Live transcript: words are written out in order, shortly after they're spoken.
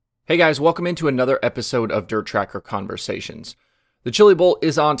Hey guys, welcome into another episode of Dirt Tracker Conversations. The Chili Bowl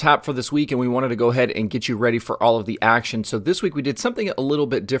is on tap for this week, and we wanted to go ahead and get you ready for all of the action. So this week we did something a little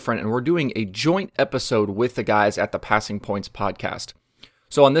bit different, and we're doing a joint episode with the guys at the Passing Points podcast.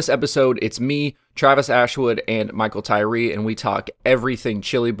 So on this episode, it's me, Travis Ashwood, and Michael Tyree, and we talk everything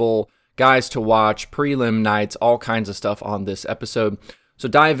Chili Bowl, guys to watch, prelim nights, all kinds of stuff on this episode. So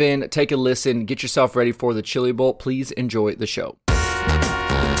dive in, take a listen, get yourself ready for the Chili Bowl. Please enjoy the show.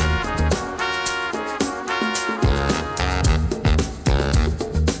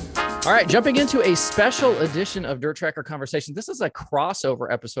 All right, jumping into a special edition of Dirt Tracker Conversations. This is a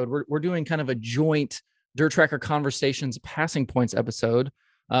crossover episode. We're doing kind of a joint Dirt Tracker Conversations Passing Points episode.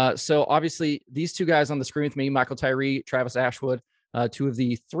 So obviously, these two guys on the screen with me, Michael Tyree, Travis Ashwood, two of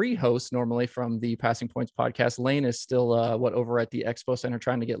the three hosts normally from the Passing Points podcast. Lane is still over at the Expo Center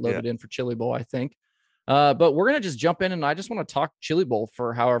trying to get loaded in for Chili Bowl, I think. But we're gonna just jump in, and I just want to talk Chili Bowl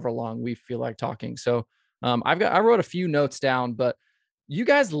for however long we feel like talking. So I wrote a few notes down, but you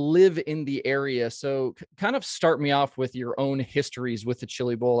guys live in the area, so kind of start me off with your own histories with the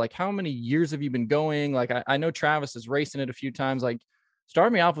Chili Bowl. Like, how many years have you been going? Like, I know Travis is racing it a few times. Like,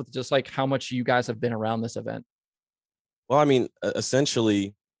 start me off with just like how much you guys have been around this event. Well, I mean,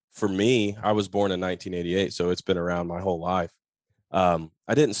 essentially, for me, I was born in 1988, so it's been around my whole life. I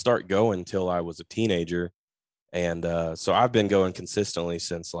didn't start going until I was a teenager, and so I've been going consistently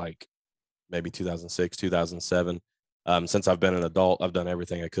since like maybe 2006, 2007. Since I've been an adult, I've done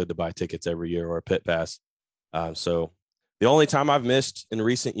everything I could to buy tickets every year or a pit pass. So the only time I've missed in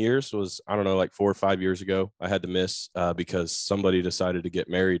recent years was, I don't know, like 4 or 5 years ago. I had to miss because somebody decided to get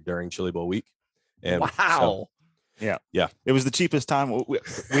married during Chili Bowl week. And wow. Yeah. It was the cheapest time. Would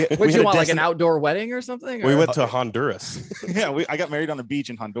you want like an outdoor wedding or something? We went to Honduras. I got married on a beach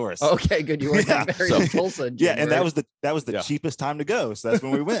in Honduras. Okay, good. You were married in Tulsa. And that was the cheapest time to go. So that's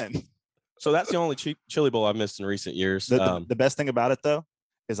when we went. So that's the only cheap Chili Bowl I've missed in recent years. The best thing about it, though,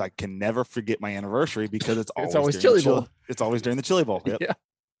 is I can never forget my anniversary because it's always Chili Bowl. It's always during the Chili Bowl. Yep.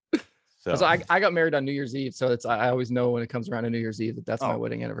 Yeah. So I got married on New Year's Eve, so I always know when it comes around to New Year's Eve that's my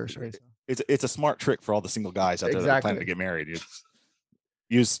wedding anniversary. So. It's a smart trick for all the single guys out there that are planning to get married.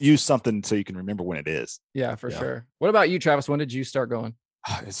 Use something so you can remember when it is. Yeah, for sure. What about you, Travis? When did you start going?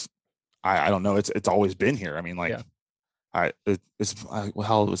 I don't know. It's always been here. I mean, like. Yeah. How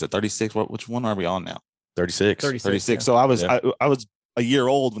old was it? 36. Which one are we on now? 36. 36. Yeah. So I was a year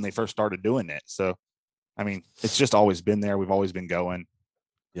old when they first started doing it. So, I mean, it's just always been there. We've always been going.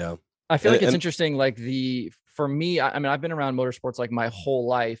 Yeah. I feel like it's interesting. Like for me, I mean, I've been around motorsports like my whole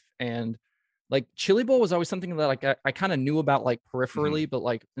life, and like Chili Bowl was always something that like I kind of knew about like peripherally, but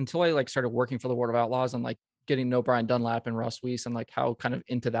like until I like started working for the World of Outlaws and like getting to know Brian Dunlap and Russ Weiss and like how kind of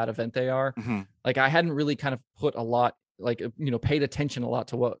into that event they are. Mm-hmm. Like I hadn't really kind of put a lot, like, paid attention a lot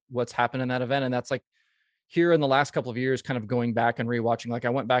to what's happened in that event. And that's like here in the last couple of years, kind of going back and rewatching, like I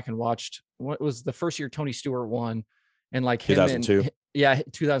went back and watched what was the first year Tony Stewart won, and like 2002.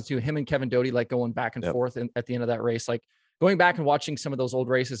 2002, him and Kevin Doty, like going back and forth at the end of that race, like going back and watching some of those old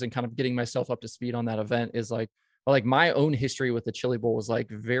races and kind of getting myself up to speed on that event is like my own history with the Chili Bowl was like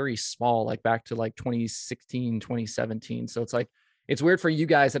very small, like back to like 2016, 2017. So it's like, it's weird for you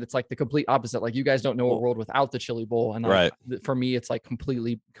guys that it's like the complete opposite. Like you guys don't know a world without the Chili Bowl. And for me, it's like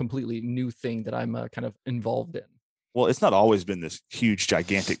completely new thing that I'm kind of involved in. Well, it's not always been this huge,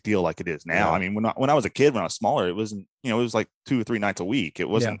 gigantic deal like it is now. Yeah. I mean, when I was a kid, when I was smaller, it wasn't, it was like 2 or 3 nights a week. It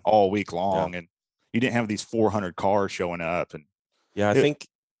wasn't all week long. And you didn't have these 400 cars showing up. And I think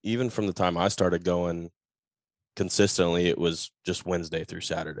even from the time I started going consistently, it was just Wednesday through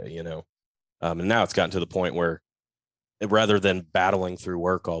Saturday, and now it's gotten to the point where rather than battling through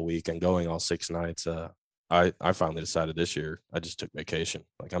work all week and going all 6 nights, I finally decided this year I just took vacation.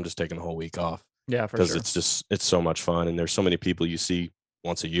 Like I'm just taking the whole week off. Yeah, for sure. Because it's so much fun, and there's so many people you see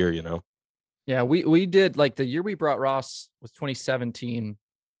once a year. Yeah, we did, like the year we brought Ross was 2017,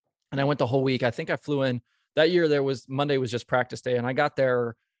 and I went the whole week. I think I flew in that year. Monday was just practice day, and I got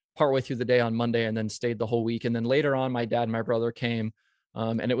there partway through the day on Monday, and then stayed the whole week. And then later on, my dad and my brother came.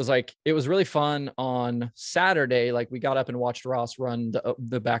 And it was really fun on Saturday. Like we got up and watched Ross run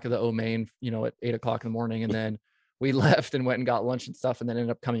the back of the O main, at 8:00 in the morning. And then we left and went and got lunch and stuff and then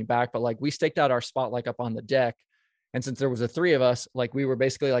ended up coming back. But like we staked out our spot, like up on the deck. And since there was the 3 of us, like we were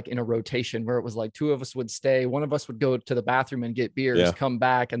basically like in a rotation where it was like 2 of us would stay. One of us would go to the bathroom and get beers, come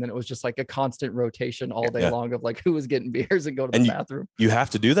back. And then it was just like a constant rotation all day long of like who was getting beers and go to the bathroom. You have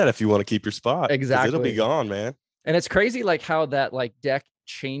to do that if you want to keep your spot. Exactly. It'll be gone, man. And it's crazy, like how that like deck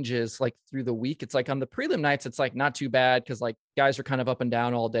changes like through the week. It's like on the prelim nights, it's like not too bad because like guys are kind of up and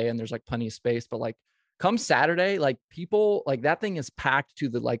down all day and there's like plenty of space. But like come Saturday, like people, like that thing is packed to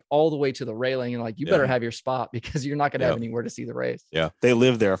the, like all the way to the railing, and like you better have your spot because you're not going to have anywhere to see the race. Yeah. They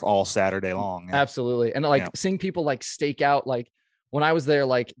live there all Saturday long. Yeah. Absolutely. And like seeing people like stake out, like when I was there,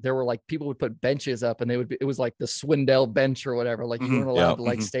 like there were like people would put benches up and it was like the Swindell bench or whatever. Like you weren't allowed to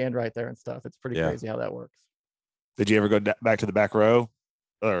like stand right there and stuff. It's pretty crazy how that works. Did you ever go back to the back row?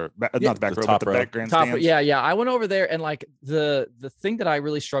 Or not the back row, but the back grandstands? Yeah. I went over there, and like the thing that I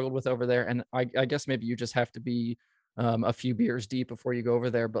really struggled with over there, and I guess maybe you just have to be a few beers deep before you go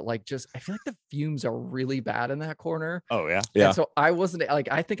over there, but like I feel like the fumes are really bad in that corner. Oh yeah. And so I wasn't like,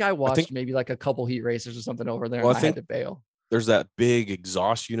 I think I watched maybe like a couple heat races or something over there, and I had to bail. There's that big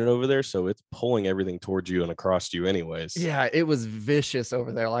exhaust unit over there, so it's pulling everything towards you and across you anyways. Yeah, it was vicious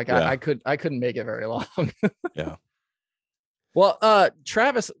over there. Like I couldn't make it very long. Yeah. Well,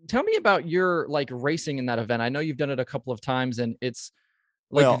 Travis, tell me about your like racing in that event. I know you've done it a couple of times, and it's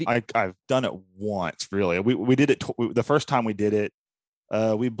like I've done it once. Really, we did it the first time we did it.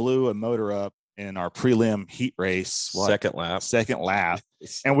 We blew a motor up in our prelim heat race, second lap,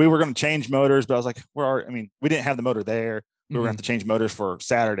 and we were going to change motors, but I was like, we didn't have the motor there. We were going to have to change motors for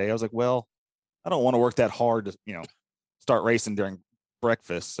Saturday. I was like, well, I don't want to work that hard to start racing during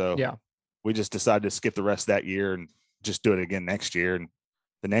breakfast, so we just decided to skip the rest of that year and just do it again next year. And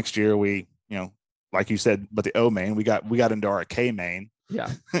the next year we, like you said, but the O main, we got into our K main.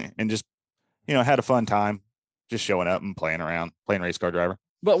 Yeah. And just, had a fun time just showing up and playing around, playing race car driver.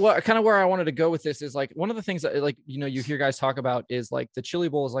 But what kind of where I wanted to go with this is like, one of the things that like, you hear guys talk about is like the Chili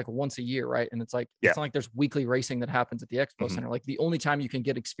Bowl is like once a year, right? And it's like, it's not like there's weekly racing that happens at the Expo Center. Like the only time you can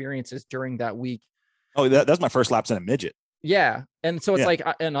get experiences during that week. Oh, that's my first laps in a midget. Yeah. And so it's like,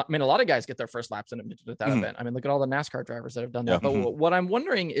 and I mean, a lot of guys get their first laps in a midget at that event. I mean, look at all the NASCAR drivers that have done that. But what I'm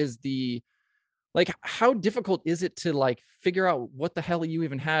wondering is how difficult is it to like figure out what the hell you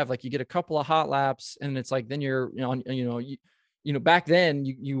even have? Like you get a couple of hot laps and it's like, then you're, back then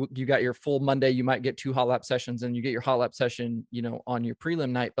you got your full Monday, you might get 2 hot lap sessions and you get your hot lap session, on your prelim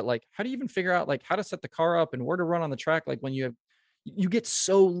night. But like, how do you even figure out like how to set the car up and where to run on the track? Like when you get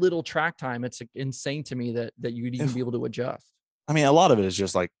so little track time, it's insane to me that you'd even be able to adjust. I mean, a lot of it is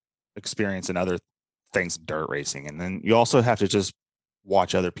just like experience and other things, dirt racing. And then you also have to just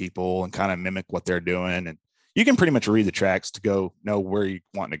watch other people and kind of mimic what they're doing. And you can pretty much read the tracks to know where you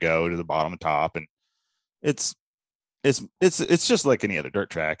want to go to the bottom and top. And it's just like any other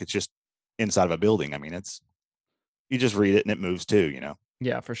dirt track. It's just inside of a building. I mean, you just read it and it moves too,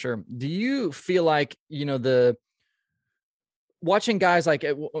 Yeah, for sure. Do you feel like, watching guys like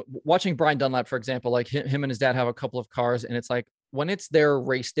watching Brian Dunlap, for example, like him and his dad have a couple of cars, and it's like when it's their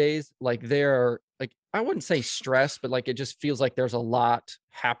race days, like they're like, I wouldn't say stressed, but like it just feels like there's a lot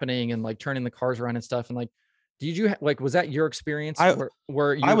happening and like turning the cars around and stuff. And like, was that your experience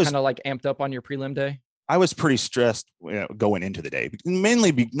where you kind of like amped up on your prelim day? I was pretty stressed going into the day, mainly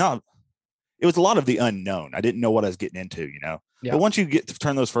it was a lot of the unknown. I didn't know what I was getting into, Yeah. But once you get to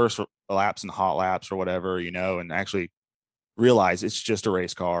turn those first laps and hot laps or whatever, and actually realize it's just a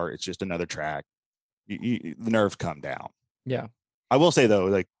race car, it's just another track, the nerves come down. Yeah. I will say though,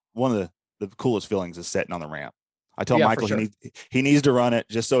 like one of the coolest feelings is sitting on the ramp. I tell Michael he needs to run it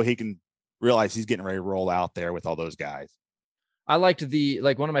just so he can realize he's getting ready to roll out there with all those guys. I liked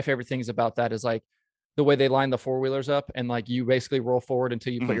one of my favorite things about that is like the way they line the 4-wheelers up, and like you basically roll forward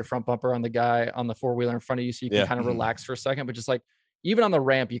until you put your front bumper on the guy on the 4-wheeler in front of you, so you can kind of relax for a second. But just like even on the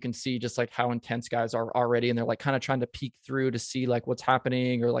ramp, you can see just like how intense guys are already, and they're like kind of trying to peek through to see like what's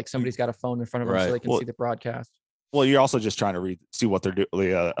happening, or like somebody's got a phone in front of them so they can see the broadcast. Well, you're also just trying to see what they're doing,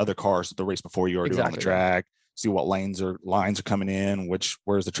 the other cars the race before you are doing on the track, see what lines are coming in,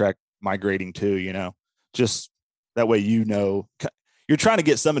 where's the track migrating to, just that way, you're trying to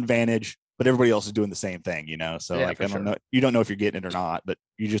get some advantage, but everybody else is doing the same thing, so like, I don't know, you don't know if you're getting it or not, but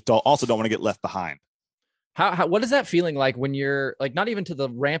you just also don't want to get left behind. What is that feeling like when you're like, not even to the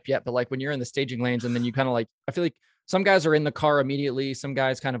ramp yet, but like when you're in the staging lanes and then you kind of like, I feel like some guys are in the car immediately. Some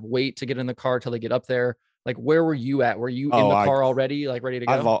guys kind of wait to get in the car till they get up there. Like, where were you at? Were you in the car already, like ready to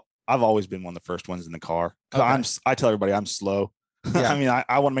go? I've always been one of the first ones in the car. Okay. I tell everybody I'm slow. Yeah. I mean,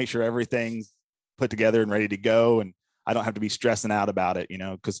 I want to make sure everything's put together and ready to go. And I don't have to be stressing out about it,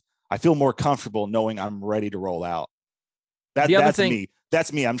 because I feel more comfortable knowing I'm ready to roll out. That's me.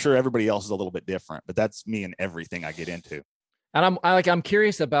 That's me. I'm sure everybody else is a little bit different, but that's me in everything I get into. And I'm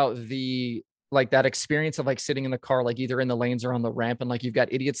curious about that experience of like sitting in the car, like either in the lanes or on the ramp. And like, you've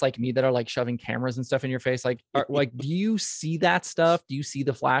got idiots like me that are like shoving cameras and stuff in your face. Like, do you see that stuff? Do you see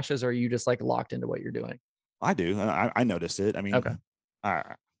the flashes, or are you just like locked into what you're doing? I do. I notice it. I mean, okay.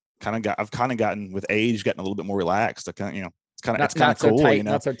 I've kind of gotten with age, gotten a little bit more relaxed. I kind of, it's kind of cool, so tight,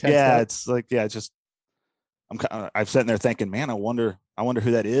 not so tense. Yeah. It's like, it's just, I'm sitting there thinking, man, I wonder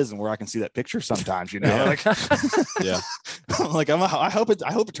who that is and where I can see that picture sometimes, you know, Yeah. like, Yeah. like I hope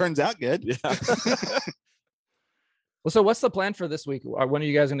it turns out good. Yeah. Well, so what's the plan for this week? When are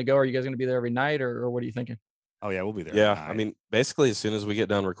you guys going to go? Are you guys going to be there every night, or what are you thinking? Oh yeah, we'll be there. Yeah. I mean, basically as soon as we get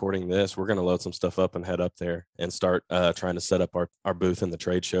done recording this, we're going to load some stuff up and head up there and start trying to set up our booth in the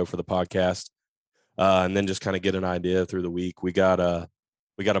trade show for the podcast. And then just kind of get an idea through the week. We got a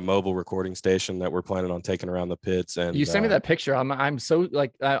mobile recording station that we're planning on taking around the pits. And you sent me that picture. I'm so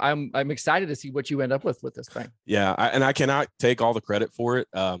like, I'm excited to see what you end up with this thing. Yeah. I cannot take all the credit for it.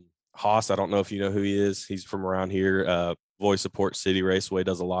 Haas, I don't know if you know who he is. He's from around here. Voice Support City Raceway,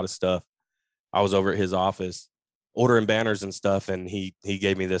 does a lot of stuff. I was over at his office ordering banners and stuff, and he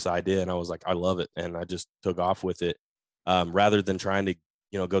gave me this idea, and I was like, I love it. And I just took off with it. Rather than trying to,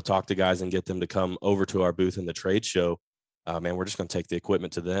 go talk to guys and get them to come over to our booth in the trade show, man, we're just going to take the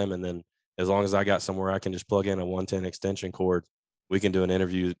equipment to them. And then as long as I got somewhere I can just plug in a 110 extension cord, we can do an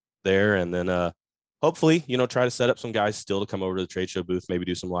interview there. And then, hopefully, try to set up some guys still to come over to the trade show booth, maybe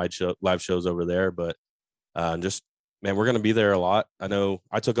do some live shows over there. But just, man, we're going to be there a lot. I know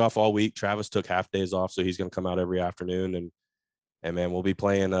I took off all week. Travis took half days off, so he's going to come out every afternoon. And man, we'll be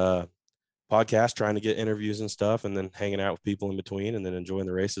playing podcast, trying to get interviews and stuff, and then hanging out with people in between, and then enjoying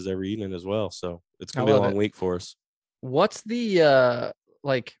the races every evening as well. So it's going to be a long week for us. What's the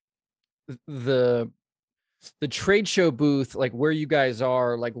the trade show booth, like where you guys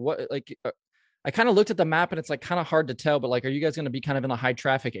are, like what, like I kind of looked at the map and it's like kind of hard to tell, but like, are you guys going to be kind of in a high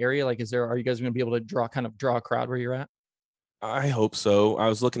traffic area? Like, are you guys going to be able to draw a crowd where you're at? I hope so. I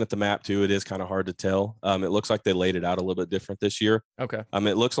was looking at the map too. It is kind of hard to tell. It looks like they laid it out a little bit different this year. Okay.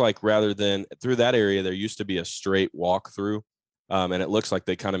 It looks like rather than through that area, there used to be a straight walk through. And it looks like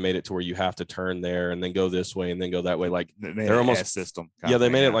they kind of made it to where you have to turn there and then go this way and then go that way. Like they're almost system. They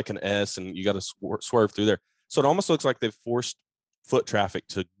made it like an S, and you got to swerve through there. So it almost looks like they've forced foot traffic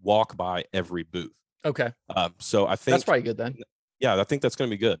to walk by every booth. Okay. So I think that's probably good then. Yeah, I think that's going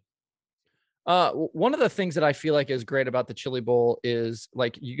to be good. One of the things that I feel like is great about the Chili Bowl is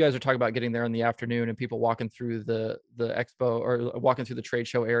like you guys are talking about getting there in the afternoon and people walking through the expo or walking through the trade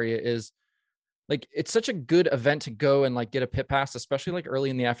show area is like, it's such a good event to go and like get a pit pass, especially like early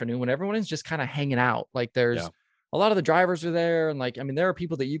in the afternoon when everyone is just kind of hanging out. Like there's a lot of the drivers are there. And like, I mean, there are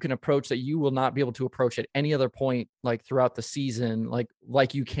people that you can approach that you will not be able to approach at any other point, like throughout the season,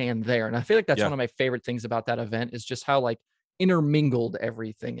 like you can there. And I feel like that's one of my favorite things about that event is just how like intermingled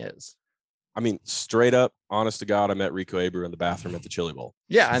everything is. I mean, straight up, honest to God, I met Rico Abreu in the bathroom at the Chili Bowl.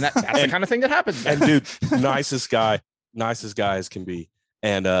 Yeah. And that's the kind of thing that happens. And dude, nicest guy as can be.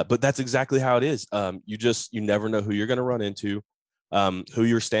 And, but that's exactly how it is. You never know who you're going to run into, who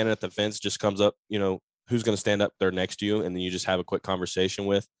you're standing at the fence just comes up, who's going to stand up there next to you. And then you just have a quick conversation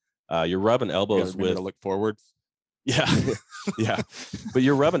with, you're rubbing elbows with to look forward. Yeah. Yeah. But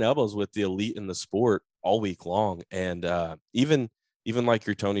you're rubbing elbows with the elite in the sport all week long. And, even like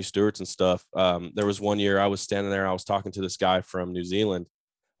your Tony Stewarts and stuff. There was one year I was standing there, I was talking to this guy from New Zealand.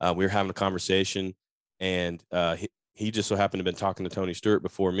 We were having a conversation, and he just so happened to have been talking to Tony Stewart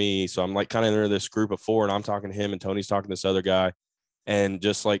before me. So I'm like kind of in this group of four, and I'm talking to him, and Tony's talking to this other guy, and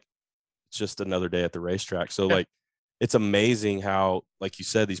just like, it's just another day at the racetrack. So like, it's amazing how, like you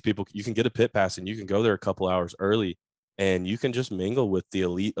said, these people, you can get a pit pass and you can go there a couple hours early and you can just mingle with the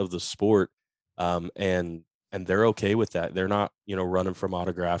elite of the sport. And they're okay with that. They're not, running from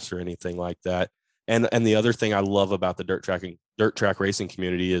autographs or anything like that. And the other thing I love about the dirt track racing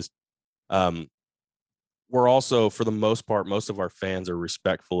community is, we're also, for the most part, most of our fans are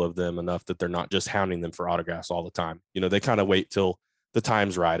respectful of them enough that they're not just hounding them for autographs all the time. They kind of wait till the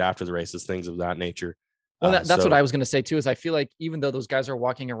time's right after the races, things of that nature. Well, that's what I was going to say too, is I feel like even though those guys are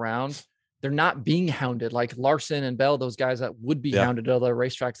walking around, they're not being hounded like Larson and Bell, those guys that would be hounded at other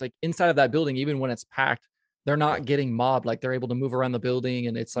racetracks. Like inside of that building, even when it's packed, they're not getting mobbed. Like they're able to move around the building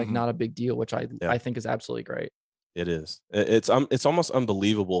and it's like not a big deal, which I think is absolutely great. It is. It's almost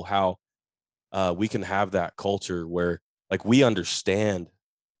unbelievable how we can have that culture where like we understand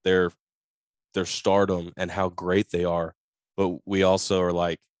their stardom and how great they are, but we also are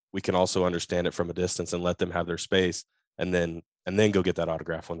like, we can also understand it from a distance and let them have their space and then go get that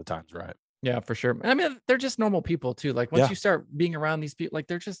autograph when the time's right. Yeah, for sure. I mean, they're just normal people too. Like once you start being around these people, like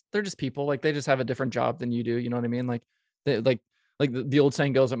they're just people. Like they just have a different job than you do. You know what I mean? Like they like the old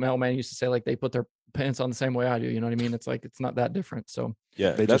saying goes, my old man used to say, like they put their pants on the same way I do. You know what I mean? It's like it's not that different. So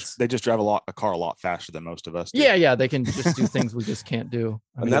yeah, they just drive a car a lot faster than most of us do. Yeah, they can just do things we just can't do.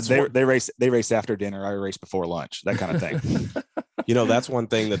 I mean, that's they race after dinner. I race before lunch. That kind of thing. That's one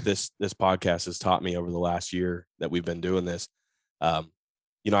thing that this podcast has taught me over the last year that we've been doing this.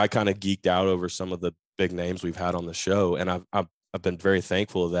 I kind of geeked out over some of the big names we've had on the show, and I've been very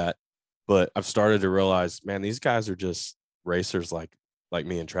thankful of that. But I've started to realize, man, these guys are just racers like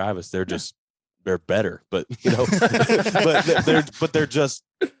me and Travis. They're just they're better, but but they're just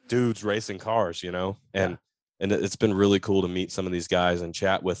dudes racing cars, and it's been really cool to meet some of these guys and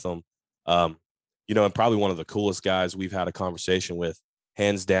chat with them. And probably one of the coolest guys we've had a conversation with,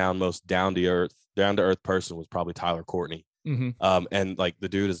 hands down, most down to earth person was probably Tyler Courtney. Mm-hmm. And like the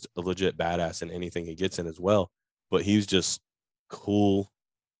dude is a legit badass in anything he gets in as well, but he's just cool,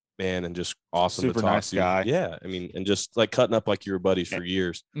 man, and just awesome Super to talk nice to. guy. Yeah, I mean, and just like cutting up like you were buddies for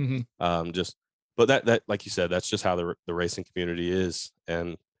years. Mm-hmm. But that like you said, that's just how the racing community is,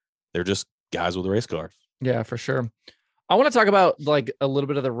 and they're just guys with race cars. Yeah, for sure. I want to talk about like a little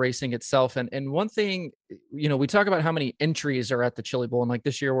bit of the racing itself. And one thing, we talk about how many entries are at the Chili Bowl. And like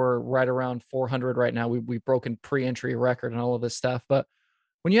this year, we're right around 400 right now. We've broken pre-entry record and all of this stuff. But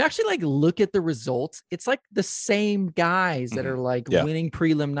when you actually like look at the results, it's like the same guys that are like winning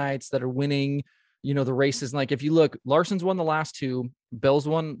prelim nights, that are winning, the races. And like, if you look, Larson's won the last two, Bell's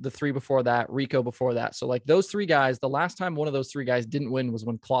won the three before that, Rico before that. So like those three guys, the last time one of those three guys didn't win was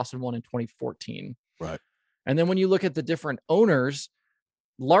when Clausen won in 2014. Right. And then when you look at the different owners,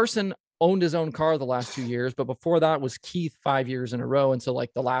 Larson owned his own car the last 2 years, but before that was Keith 5 years in a row. And so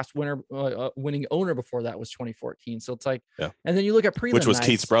like the last winning owner before that was 2014. So it's like, and then you look at prelim, which was nights,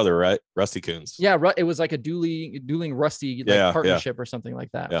 Keith's brother, right? Rusty Coons. Yeah. It was like a dueling Rusty partnership or something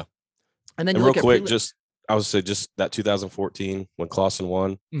like that. Yeah. And then you real quick, I would say just that 2014 when Clausen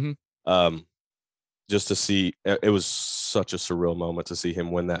won, just to see, it was such a surreal moment to see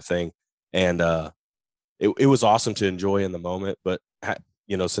him win that thing. And, it was awesome to enjoy in the moment, but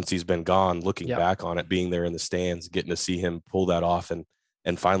since he's been gone, looking back on it, being there in the stands, getting to see him pull that off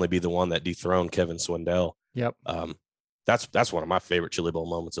and finally be the one that dethroned Kevin Swindell. Yep. That's one of my favorite Chili Bowl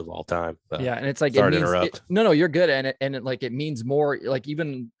moments of all time. And it's like, sorry to interrupt. No, you're good. And it means more, like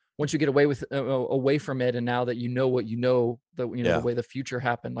even once you get away from it, and now that what the way the future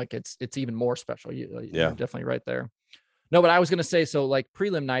happened, like it's even more special. You're definitely right there. No, but I was gonna say, so like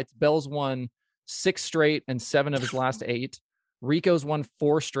prelim nights, Bell's won 6 straight and 7 of his last 8. Rico's won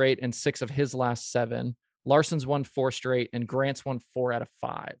 4 straight and 6 of his last 7. Larson's won 4 straight, and Grant's won 4 out of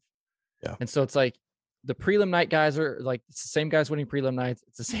 5. Yeah. And so it's like the prelim night guys are like, it's the same guys winning prelim nights.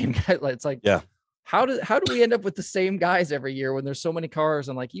 It's the same guy. It's like, how do we end up with the same guys every year when there's so many cars?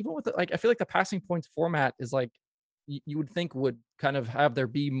 And like, even with I feel like the passing points format is like, you would think would kind of have there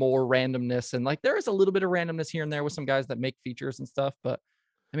be more randomness, and like there is a little bit of randomness here and there with some guys that make features and stuff, but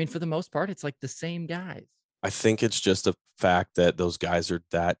I mean, for the most part, it's like the same guys. I think it's just a fact that those guys are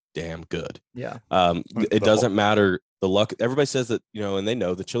that damn good. Yeah. It doesn't matter the luck. Everybody says that, and they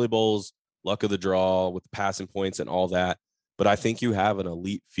know the Chili Bowl's luck of the draw with the passing points and all that. But I think you have an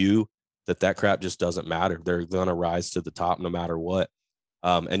elite few that crap just doesn't matter. They're going to rise to the top no matter what.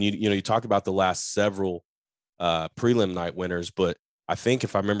 And you talk about the last several prelim night winners, but I think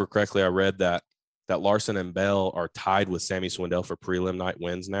if I remember correctly, I read that Larson and Bell are tied with Sammy Swindell for prelim night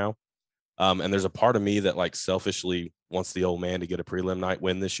wins now. And there's a part of me that like selfishly wants the old man to get a prelim night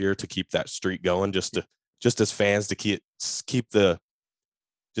win this year to keep that streak going, just as fans to keep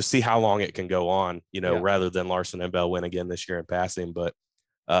just see how long it can go on, rather than Larson and Bell win again this year and pass him. But,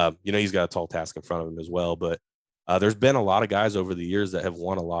 he's got a tall task in front of him as well. But there's been a lot of guys over the years that have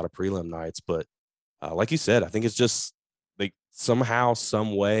won a lot of prelim nights. But like you said, I think it's just like somehow,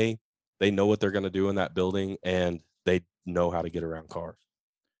 some way, they know what they're going to do in that building, and they know how to get around cars.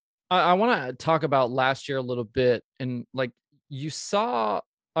 I want to talk about last year a little bit. And like you saw,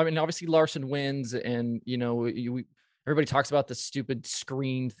 I mean, obviously Larson wins, and, everybody talks about the stupid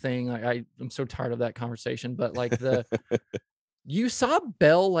screen thing. I'm so tired of that conversation, but like you saw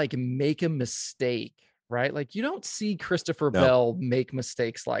Bell like make a mistake, right? Like you don't see Christopher Bell make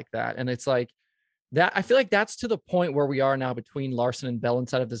mistakes like that. And it's like, that I feel like that's to the point where we are now between Larson and Bell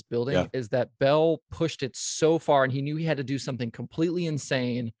inside of this building, is that Bell pushed it so far and he knew he had to do something completely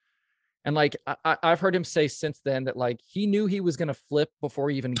insane. And like, I've heard him say since then that like, he knew he was going to flip before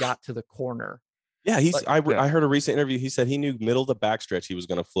he even got to the corner. Yeah. I heard a recent interview. He said he knew middle of the backstretch, he was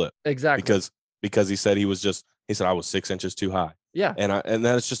going to flip. Exactly. Because he said he said, I was 6 inches too high. Yeah. And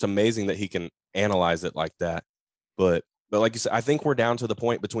that's just amazing that he can analyze it like that. But like you said, I think we're down to the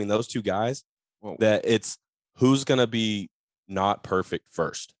point between those two guys that it's who's going to be not perfect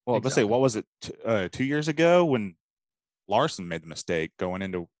first. Well, let's say, what was it 2 years ago when Larson made the mistake going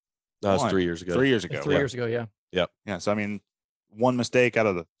into? That was 3 years ago. 3 years ago. 3 years ago. Yeah. Yep. Yeah. So, I mean, one mistake out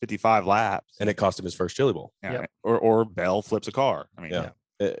of the 55 laps. And it cost him his first Chili Bowl. Yeah. Yep. Or Bell flips a car. I mean,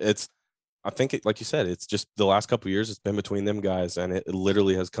 I think like you said, it's just the last couple of years, it's been between them guys. And it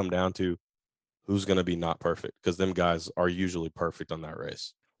literally has come down to who's going to be not perfect, because them guys are usually perfect on that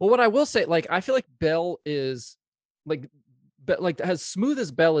race. Well, what I will say, like, I feel like Bell is like, as smooth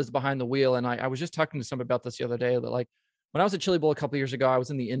as Bell is behind the wheel. And I was just talking to somebody about this the other day that, like, when I was at Chili Bowl a couple of years ago, I was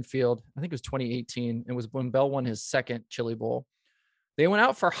in the infield. I think it was 2018. It was when Bell won his second Chili Bowl. They went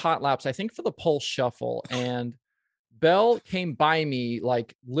out for hot laps, I think for the pole shuffle, and Bell came by me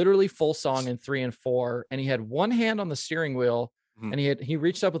like literally full song in 3 and 4, and he had one hand on the steering wheel, and he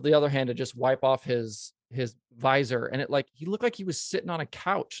reached up with the other hand to just wipe off his visor, and it, like, he looked like he was sitting on a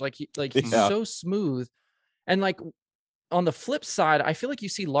couch, like he's so smooth. And like on the flip side, I feel like you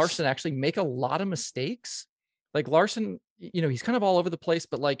see Larson actually make a lot of mistakes. Like Larson, he's kind of all over the place,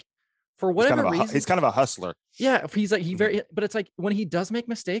 but like for whatever reason, he's kind of a hustler. Yeah, he's like but it's like when he does make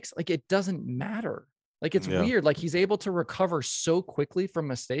mistakes, like it doesn't matter. Like it's weird. Like he's able to recover so quickly from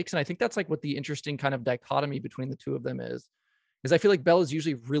mistakes. And I think that's like what the interesting kind of dichotomy between the two of them is I feel like Bell is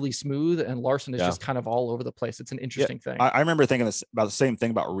usually really smooth and Larson is just kind of all over the place. It's an interesting thing. I remember thinking about the same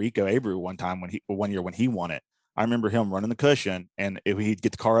thing about Rico Abreu one year when he won it. I remember him running the cushion, and if he'd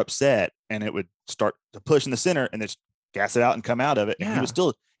get the car upset and it would start to push in the center and then gas it out and come out of it. And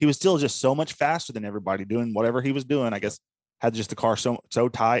he was still just so much faster than everybody doing whatever he was doing. I guess had just the car so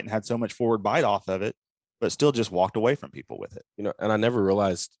tight and had so much forward bite off of it, but still just walked away from people with it. And I never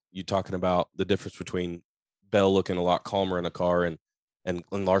realized you talking about the difference between Bell looking a lot calmer in a car and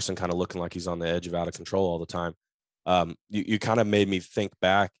Larson kind of looking like he's on the edge of out of control all the time. You kind of made me think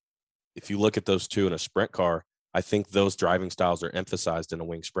back. If you look at those two in a sprint car, I think those driving styles are emphasized in a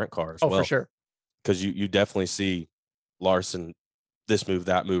wing sprint car as well. Oh, for sure. Because you definitely see Larson, this move,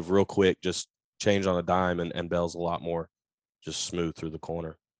 that move, real quick, just change on a dime, and Bell's a lot more just smooth through the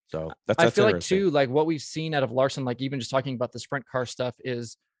corner. So that's I feel like too, like what we've seen out of Larson, like even just talking about the sprint car stuff,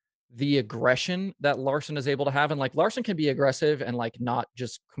 is the aggression that Larson is able to have. And like Larson can be aggressive and like not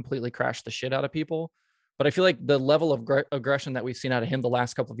just completely crash the shit out of people. But I feel like the level of aggression that we've seen out of him the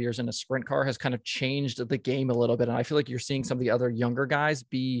last couple of years in a sprint car has kind of changed the game a little bit. And I feel like you're seeing some of the other younger guys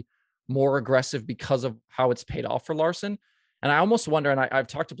be more aggressive because of how it's paid off for Larson. And I almost wonder, and I've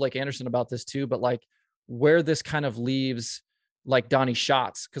talked to Blake Anderson about this too, but like where this kind of leaves like Donnie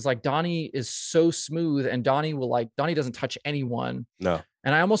Schatz, because like Donnie is so smooth and Donnie doesn't touch anyone. No.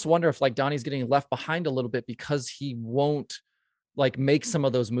 And I almost wonder if like Donnie's getting left behind a little bit because he won't like make some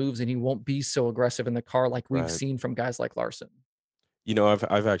of those moves and he won't be so aggressive in the car like we've seen from guys like Larson.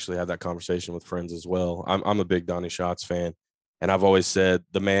 I've actually had that conversation with friends as well. I'm a big Donnie Schatz fan, and I've always said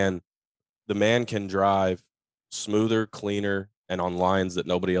the man can drive smoother, cleaner, and on lines that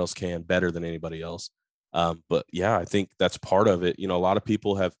nobody else can better than anybody else. But yeah, I think that's part of it. A lot of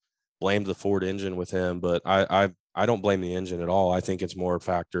people have blamed the Ford engine with him, but I don't blame the engine at all. I think it's more a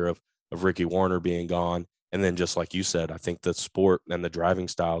factor of Ricky Warner being gone. And then just like you said, I think the sport and the driving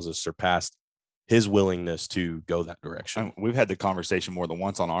styles has surpassed his willingness to go that direction. We've had the conversation more than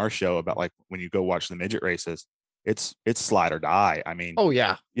once on our show about like when you go watch the midget races, it's slide or die. I mean,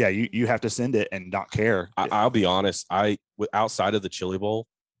 you have to send it and not care. I'll be honest. Outside of the Chili Bowl,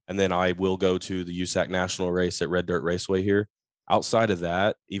 and then I will go to the USAC National race at Red Dirt Raceway here. Outside of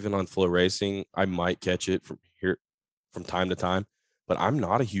that, even on Flow Racing, I might catch it from time to time. But I'm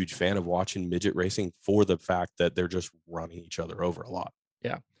not a huge fan of watching midget racing for the fact that they're just running each other over a lot.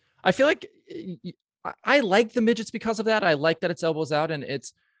 Yeah. I feel like I like the midgets because of that. I like that it's elbows out, and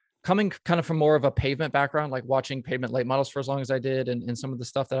it's coming kind of from more of a pavement background, like watching pavement late models for as long as I did. And some of the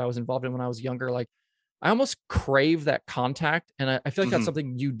stuff that I was involved in when I was younger, like I almost crave that contact. And I feel like that's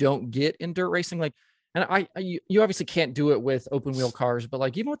something you don't get in dirt racing. Like, and you obviously can't do it with open wheel cars, but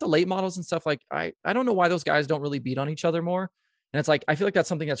like even with the late models and stuff, like I don't know why those guys don't really beat on each other more. And it's like, I feel like that's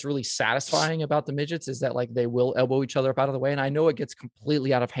something that's really satisfying about the midgets is that like they will elbow each other up out of the way. And I know it gets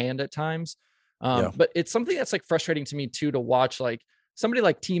completely out of hand at times. But it's something that's like frustrating to me too, to watch like somebody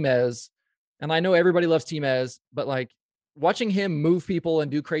like Timez. And I know everybody loves Timez, but like watching him move people and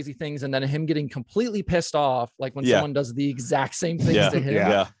do crazy things and then him getting completely pissed off, like when someone does the exact same things to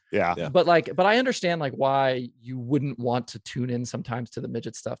him. Yeah. But I understand like why you wouldn't want to tune in sometimes to the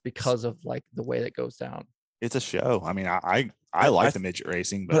midget stuff because of like the way that goes down. It's a show. I mean, I like the midget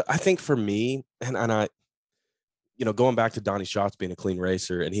racing, but I think for me, and I, going back to Donnie Schatz being a clean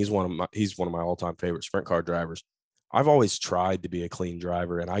racer, and he's one of my all-time favorite sprint car drivers. I've always tried to be a clean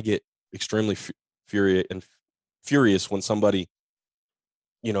driver, and I get extremely furious when somebody,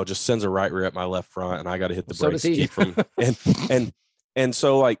 just sends a right rear at my left front, and I got to hit the brakes to keep from. And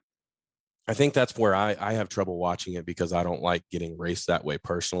so like, I think that's where I have trouble watching it because I don't like getting raced that way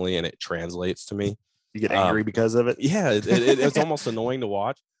personally, and it translates to me. You get angry because of it. Yeah, it's almost annoying to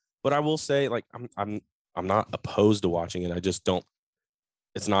watch. But I will say, like, I'm not opposed to watching it. I just don't.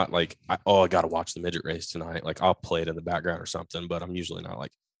 it's not like I got to watch the midget race tonight. Like I'll play it in the background or something, but I'm usually not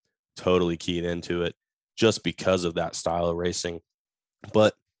like totally keyed into it just because of that style of racing.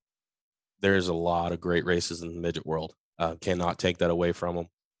 But there's a lot of great races in the midget world. Cannot take that away from them.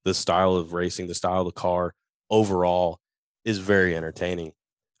 The style of racing, the style of the car overall is very entertaining.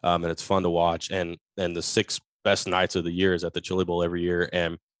 And it's fun to watch. And the 6 best nights of the year is at the Chili Bowl every year.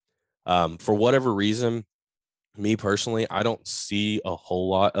 And for whatever reason, me personally, I don't see a whole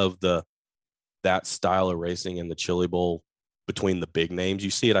lot of that style of racing in the Chili Bowl between the big names.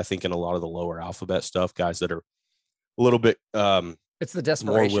 You see it, I think, in a lot of the lower alphabet stuff, guys that are a little bit it's the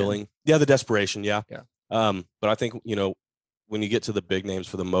desperation. more willing. Yeah, the desperation. Yeah. Yeah. But I think, when you get to the big names,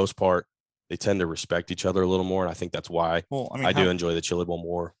 for the most part, they tend to respect each other a little more. And I think that's why I do enjoy the Chili Bowl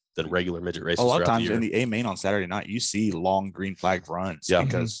more than regular midget races. A lot of times in the A main on Saturday night, you see long green flag runs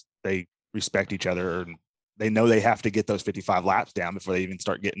because they respect each other and they know they have to get those 55 laps down before they even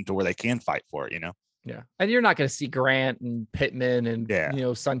start getting to where they can fight for it, Yeah. And you're not going to see Grant and Pittman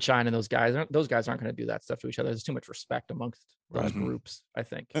and, Sunshine and those guys. Those guys aren't going to do that stuff to each other. There's too much respect amongst those groups, I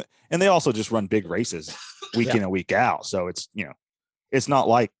think. And they also just run big races week in and week out. So it's, it's not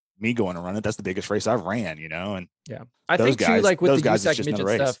like me going to run it. That's the biggest race I've ran, and I think guys, too, like with the guys, USAC midget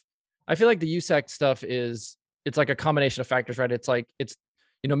stuff, I feel like the USAC stuff it's like a combination of factors, right? It's like,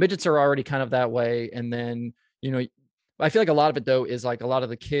 midgets are already kind of that way. And then, I feel like a lot of it though is like a lot of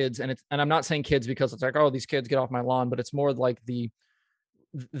the kids, and I'm not saying kids because it's like, oh, these kids get off my lawn, but it's more like the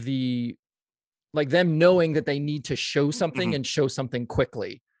like them knowing that they need to show something and show something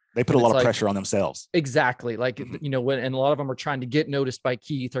quickly. They put a lot of pressure on themselves. Exactly. Like, and a lot of them are trying to get noticed by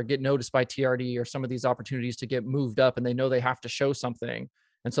Keith or get noticed by TRD or some of these opportunities to get moved up, and they know they have to show something.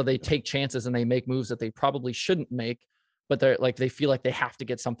 And so they take chances and they make moves that they probably shouldn't make, but they're like, they feel like they have to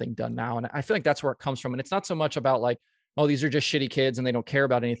get something done now. And I feel like that's where it comes from. And it's not so much about like, oh, these are just shitty kids and they don't care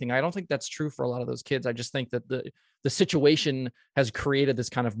about anything. I don't think that's true for a lot of those kids. I just think that the situation has created this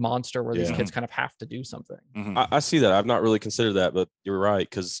kind of monster where these kids kind of have to do something. I see that. I've not really considered that, but you're right.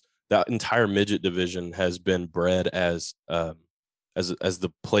 Cause that entire midget division has been bred as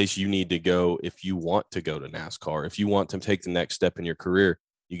the place you need to go if you want to go to NASCAR. If you want to take the next step in your career,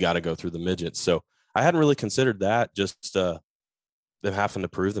 you got to go through the midgets. So I hadn't really considered that. Just them having to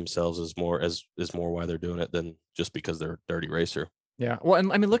prove themselves is more why they're doing it than just because they're a dirty racer. Yeah. Well,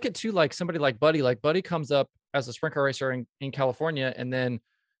 and I mean, look at too, like somebody like Buddy. Like Buddy comes up as a sprint car racer in California, and then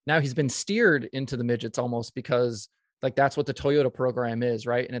now he's been steered into the midgets almost because like that's what the Toyota program is,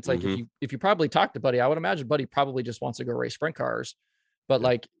 right? And it's like if you probably talk to Buddy, I would imagine Buddy probably just wants to go race sprint cars, but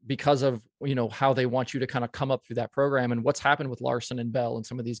like because of how they want you to kind of come up through that program and what's happened with Larson and Bell and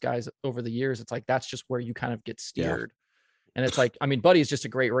some of these guys over the years, it's like that's just where you kind of get steered. And it's like, I mean, Buddy is just a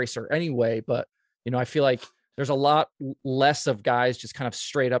great racer anyway, but I feel like there's a lot less of guys just kind of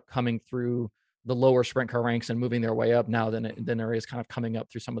straight up coming through the lower sprint car ranks and moving their way up now than there is kind of coming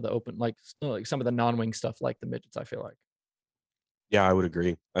up through some of the open, like some of the non-wing stuff, like the midgets, I feel like. Yeah, I would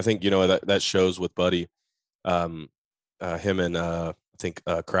agree. I think, that shows with Buddy, him and I think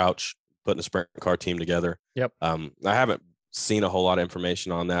Crouch putting a sprint car team together. Yep. I haven't seen a whole lot of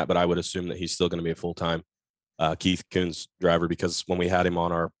information on that, but I would assume that he's still going to be a full-time Keith Kunz driver, because when we had him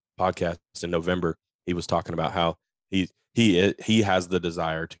on our podcast in November, he was talking about how he has the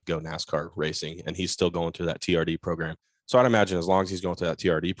desire to go NASCAR racing, and he's still going through that TRD program. So I'd imagine as long as he's going through that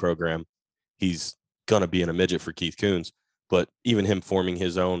TRD program, he's going to be in a midget for Keith Kunz. But even him forming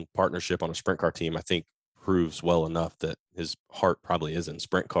his own partnership on a sprint car team, I think proves well enough that his heart probably is in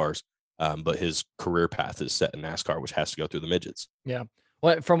sprint cars, but his career path is set in NASCAR, which has to go through the midgets. Yeah.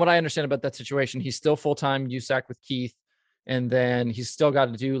 Well, from what I understand about that situation, he's still full-time USAC with Keith. And then he's still got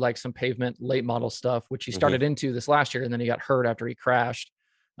to do like some pavement late model stuff, which he started into this last year. And then he got hurt after he crashed.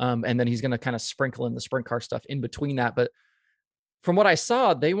 And then he's going to kind of sprinkle in the sprint car stuff in between that. But from what I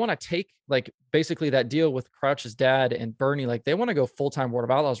saw, they want to take like basically that deal with Crouch's dad and Bernie. Like they want to go full-time World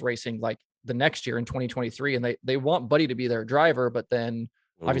of Outlaws racing like the next year in 2023. And they want Buddy to be their driver. But then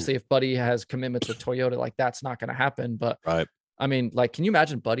obviously if Buddy has commitments with Toyota, like that's not going to happen. But right. I mean, like, can you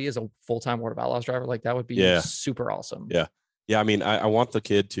imagine Buddy as a full-time World of Outlaws driver? Like that would be super awesome. Yeah. Yeah. I mean, I want the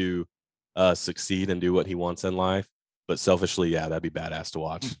kid to succeed and do what he wants in life, but selfishly, yeah, that'd be badass to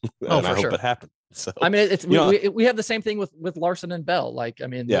watch. And I hope it happens. So, I mean, we have the same thing with Larson and Bell. Like, I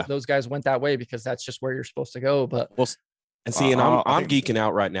mean, those guys went that way because that's just where you're supposed to go. But and see, and I'm geeking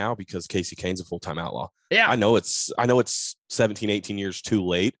out right now because Casey Kane's a full-time outlaw. Yeah. I know it's 17, 18 years too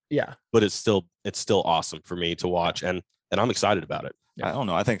late. Yeah. But it's still awesome for me to watch. And I'm excited about it. Yeah. I don't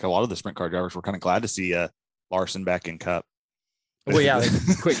know. I think a lot of the sprint car drivers were kind of glad to see Larson back in Cup. Well, yeah, they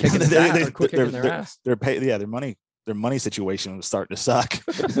quit kicking their ass. They're paid. Yeah, their money their money situation was starting to suck.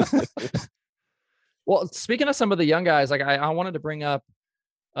 Well, speaking of some of the young guys, like I wanted to bring up,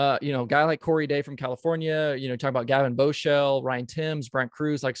 a guy like Corey Day from California, talk about Gavin Boschel, Ryan Timms, Brent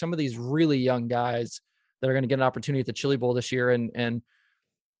Cruz, like some of these really young guys that are going to get an opportunity at the Chili Bowl this year. And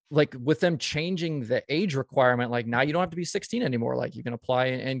like with them changing the age requirement, like now you don't have to be 16 anymore. Like you can apply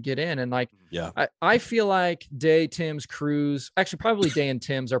and get in. And like, Yeah, I feel like Day, Timms, Cruz, actually probably Day and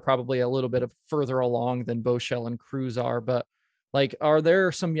Timms are probably a little bit of further along than Boschel and Cruz are, but like, are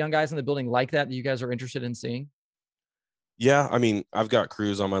there some young guys in the building like that you guys are interested in seeing? yeah. I mean, I've got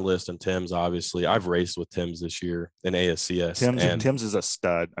Cruz on my list and Timms. Obviously, I've raced with Timms this year in ASCS. And Timms is a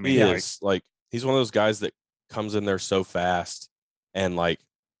stud. I mean, he is like he's one of those guys that comes in there so fast, and like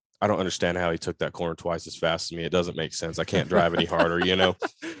I don't understand how he took that corner twice as fast as me. It doesn't make sense. I can't drive any harder,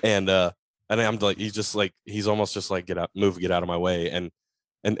 And I'm like, he's almost just like get out of my way. And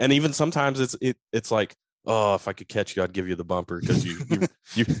even sometimes it's like, oh, if I could catch you, I'd give you the bumper because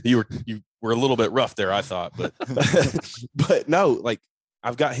you were a little bit rough there, I thought. But but no, like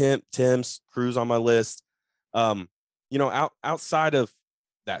I've got him, Timms, Cruz on my list. Outside of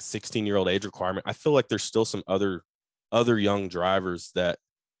that 16-year-old age requirement, I feel like there's still some other young drivers that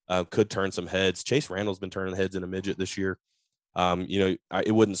could turn some heads. Chase Randall's been turning heads in a midget this year.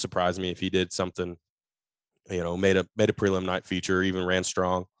 It wouldn't surprise me if he did something, made a prelim night feature, even ran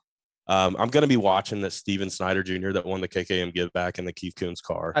strong. I'm going to be watching that Steven Snyder Jr. that won the KKM give back in the Keith Kunz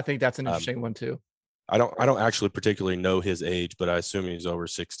car. I think that's an interesting one too. I don't actually particularly know his age, but I assume he's over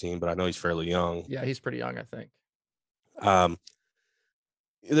 16, but I know he's fairly young. Yeah, he's pretty young, I think.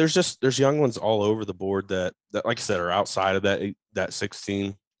 There's young ones all over the board that like I said are outside of that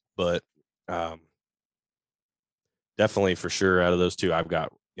 16, but definitely for sure out of those two, I've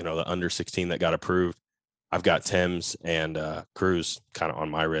got the under 16 that got approved. I've got Timms and Cruz kind of on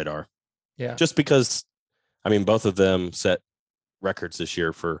my radar. Yeah, just because I mean both of them set records this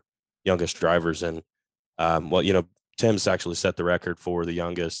year for youngest drivers, and Timms actually set the record for the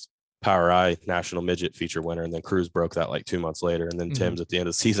youngest POWRi National Midget feature winner, and then Cruz broke that like 2 months later, and then Timms at the end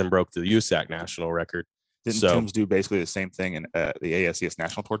of the season broke the USAC national record. Didn't Timms do basically the same thing in the ASCS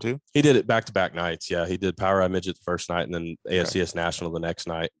national tour too? He did it back-to-back nights. Yeah, he did POWRi Midget the first night, and then ASCS national the next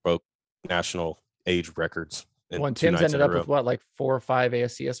night. Broke national age records. When Timms ended up with what, like 4 or 5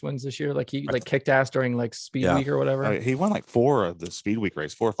 ASCS wins this year? Like he kicked ass during like Speed Week or whatever. He won like 4 of the Speed Week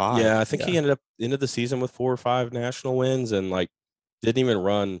race, 4 or 5. Yeah, I think he ended the season with 4 or 5 national wins, and like didn't even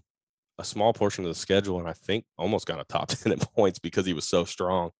run a small portion of the schedule, and I think almost got a top 10 in points because he was so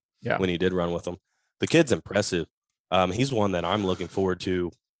strong when he did run with them. The kid's impressive. He's one that I'm looking forward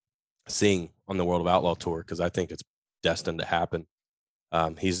to seeing on the World of Outlaw Tour because I think it's destined to happen.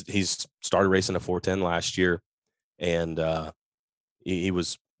 He's started racing a 410 last year, and he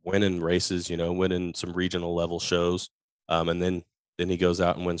was winning races, winning some regional level shows, and then he goes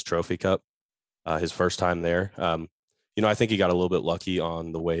out and wins Trophy Cup his first time there. I think he got a little bit lucky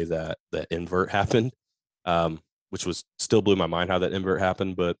on the way that invert happened, which was still blew my mind how that invert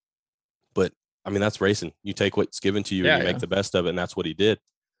happened. But I mean, that's racing. You take what's given to you and you make the best of it. And that's what he did.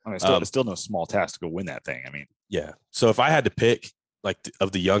 I mean, it's still no small task to go win that thing. I mean, yeah. So if I had to pick like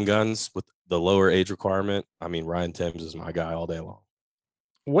of the young guns with the lower age requirement, I mean, Ryan Timms is my guy all day long.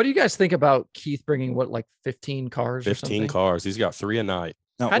 What do you guys think about Keith bringing like 15 cars? 15 cars. He's got 3 a night.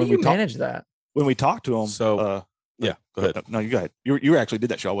 Now, how do you manage that? When we talked to him, yeah, go ahead. No, you go ahead. You actually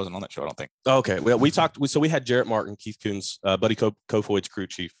did that show. I wasn't on that show, I don't think. Okay. Well, we talked. So we had Jarrett Martin, Keith Kunz, Buddy Kofoid's crew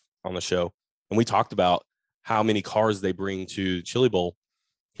chief on the show, and we talked about how many cars they bring to Chili Bowl.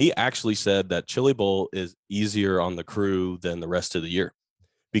 He actually said that Chili Bowl is easier on the crew than the rest of the year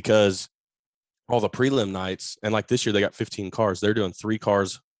because all the prelim nights, and like this year they got 15 cars. They're doing 3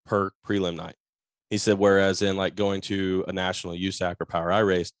 cars per prelim night. He said, whereas in like going to a national USAC or POWRi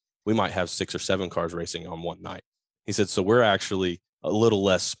race, we might have 6 or 7 cars racing on one night. He said, so we're actually a little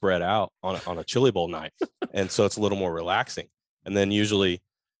less spread out on a Chili Bowl night. And so it's a little more relaxing. And then usually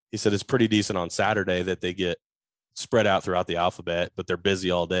he said it's pretty decent on Saturday that they get spread out throughout the alphabet, but they're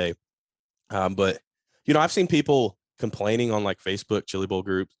busy all day. But I've seen people complaining on like Facebook Chili Bowl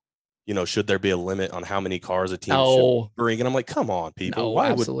groups, should there be a limit on how many cars a team should bring? And I'm like, come on, people. No,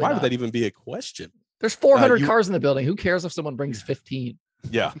 why would that even be a question? There's 400 cars in the building. Who cares if someone brings 15?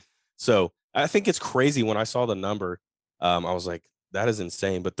 Yeah. So I think it's crazy. When I saw the number, I was like, that is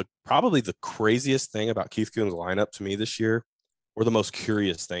insane. But probably the craziest thing about Keith Kunz' lineup to me this year, or the most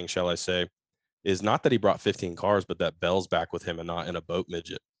curious thing, shall I say, is not that he brought 15 cars, but that Bell's back with him and not in a boat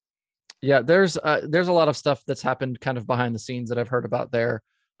midget. Yeah, there's a lot of stuff that's happened kind of behind the scenes that I've heard about there.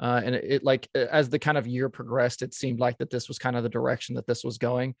 And it like as the kind of year progressed, it seemed like that this was kind of the direction that this was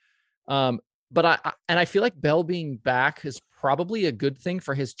going. But I feel like Bell being back is probably a good thing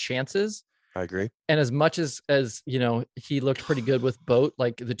for his chances. I agree. And as much as he looked pretty good with Boat,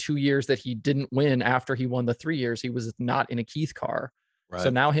 like the 2 years that he didn't win after he won the 3 years, he was not in a Keith car. Right. So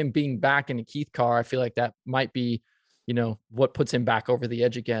now him being back in a Keith car, I feel like that might be, what puts him back over the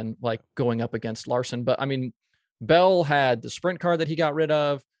edge again, like going up against Larson. But I mean, Bell had the sprint car that he got rid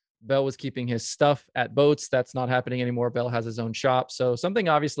of. Bell was keeping his stuff at Boats. That's not happening anymore. Bell has his own shop. So something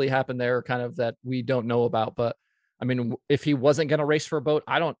obviously happened there kind of that we don't know about. But I mean, if he wasn't going to race for a Boat,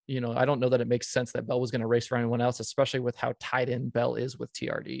 I don't know that it makes sense that Bell was going to race for anyone else, especially with how tied in Bell is with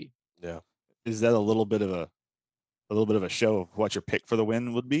TRD. Yeah. Is that a little bit of a show of what your pick for the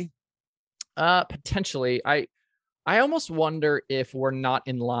win would be? Potentially. I almost wonder if we're not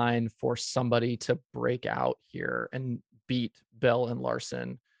in line for somebody to break out here and beat Bell and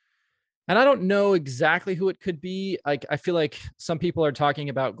Larson. And I don't know exactly who it could be. Like, I feel like some people are talking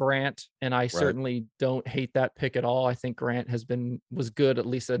about Grant, and I certainly don't hate that pick at all. I think Grant was good, at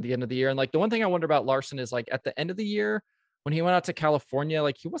least at the end of the year. And like, the one thing I wonder about Larson is like at the end of the year, when he went out to California,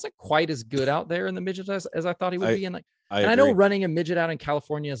 like he wasn't quite as good out there in the midget as I thought he would be. And like, I know running a midget out in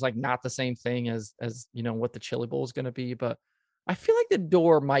California is like not the same thing as what the Chili Bowl is going to be, but I feel like the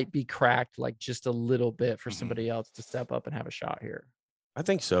door might be cracked like just a little bit for somebody else to step up and have a shot here. I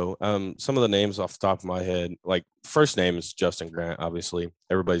think so. Some of the names off the top of my head, like first name is Justin Grant. Obviously,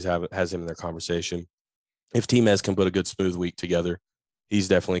 everybody's has him in their conversation. If T-Mez can put a good smooth week together, he's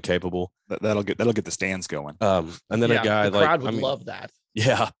definitely capable. That'll get the stands going. And then a guy the crowd would love that.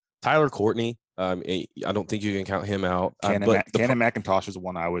 Yeah, Tyler Courtney. I don't think you can count him out. Cannon McIntosh is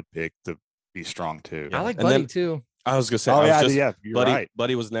one I would pick to be strong too. Yeah. I like Buddy too. I was gonna say,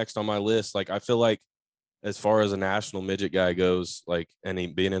 Buddy was next on my list. Like, I feel like, as far as a national midget guy goes, like, and he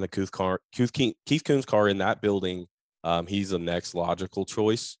being in a Keith Kunz car in that building, he's the next logical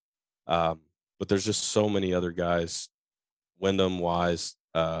choice. But there's just so many other guys, Wyndham, Wise,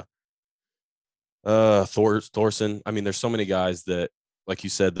 Thorson. I mean, there's so many guys that, like you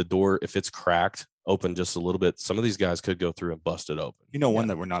said, the door, if it's cracked open just a little bit, some of these guys could go through and bust it open. One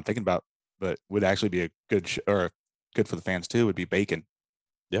that we're not thinking about, but would actually be a good good for the fans too, would be Bacon.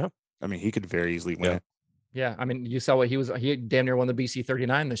 Yeah. I mean, he could very easily win it. Yeah, I mean, you saw what he damn near won the BC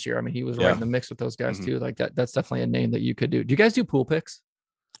 39 this year. I mean, he was right in the mix with those guys too. Like that's definitely a name that you could do. Do you guys do pool picks?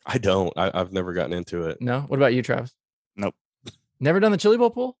 I don't. I've never gotten into it. No. What about you, Travis? Nope. Never done the Chili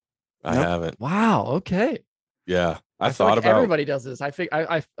Bowl pool? I haven't. Wow. Okay. Yeah, I thought about. Everybody does this. I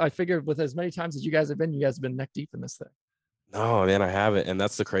figured with as many times as you guys have been neck deep in this thing. No, man, I haven't. And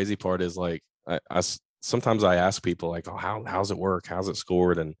that's the crazy part is like I sometimes I ask people like, oh, how's it work? How's it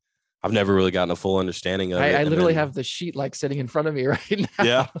scored? And I've never really gotten a full understanding of it. I literally have the sheet like sitting in front of me right now.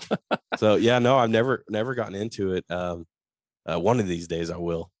 Yeah. So yeah, no, I've never gotten into it. One of these days I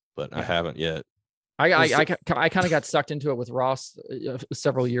will, but I haven't yet. I kind of got sucked into it with Ross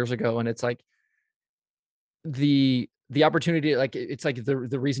several years ago, and it's like the opportunity, like it's like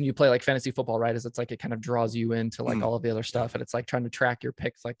the reason you play like fantasy football, right? Is it's like it kind of draws you into like all of the other stuff, and it's like trying to track your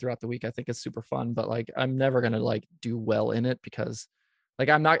picks like throughout the week. I think it's super fun, but like I'm never gonna like do well in it because like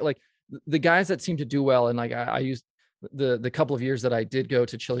I'm not like the guys that seem to do well, and like I used the couple of years that I did go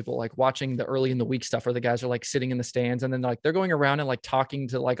to Chili Bowl, like watching the early in the week stuff where the guys are like sitting in the stands and then like they're going around and like talking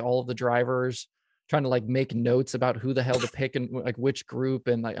to like all of the drivers, trying to like make notes about who the hell to pick and like which group.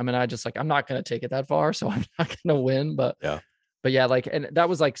 And like, I mean, I'm not going to take it that far, so I'm not going to win, but yeah, like, and that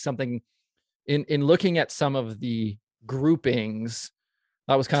was like something in looking at some of the groupings,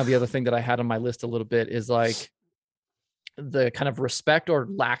 that was kind of the other thing that I had on my list a little bit is like the kind of respect or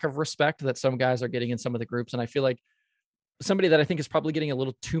lack of respect that some guys are getting in some of the groups. And I feel like somebody that I think is probably getting a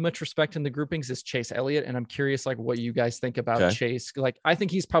little too much respect in the groupings is Chase Elliott. And I'm curious, like, what you guys think about Chase. Like, I think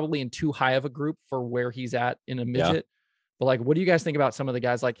he's probably in too high of a group for where he's at in a midget. But like, what do you guys think about some of the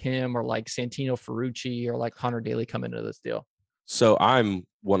guys like him or like Santino Ferrucci or like Connor Daly come into this deal? So I'm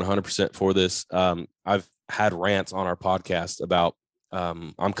 100% for this. I've had rants on our podcast about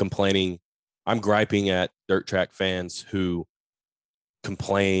I'm griping at dirt track fans who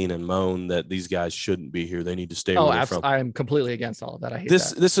complain and moan that these guys shouldn't be here. They need to stay where they're from. I'm completely against all of that. I hate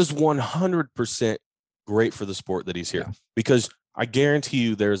this. That. This is 100% great for the sport that he's here because I guarantee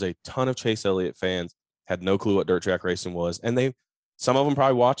you there's a ton of Chase Elliott fans had no clue what dirt track racing was. And some of them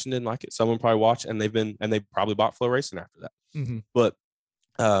probably watched and didn't like it. Some of them probably watched and they probably bought Flow Racing after that. Mm-hmm. But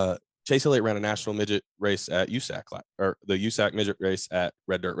Chase Elliott ran a national midget race at USAC or the USAC midget race at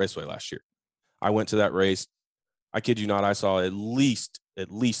Red Dirt Raceway last year. I went to that race. I kid you not, I saw at least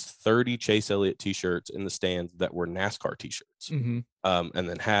 30 Chase Elliott t-shirts in the stands that were NASCAR t-shirts, and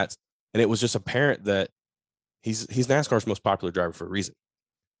then hats. And it was just apparent that he's NASCAR's most popular driver for a reason.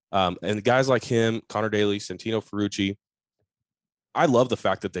 And guys like him, Connor Daly, Santino Ferrucci, I love the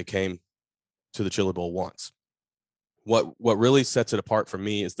fact that they came to the Chili Bowl once. What really sets it apart for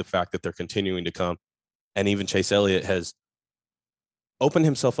me is the fact that they're continuing to come. And even Chase Elliott has opened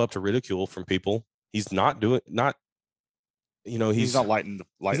himself up to ridicule from people. He's not he's not lighting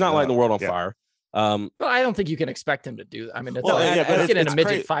the world on fire. Well, I don't think you can expect him to do that. I mean, it's getting a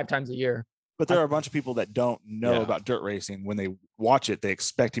midget 5 times a year. But there are a bunch of people that don't know about dirt racing. When they watch it, they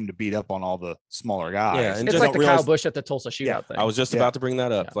expect him to beat up on all the smaller guys. Yeah, and it's like the Kyle Busch at the Tulsa shootout thing. I was just about to bring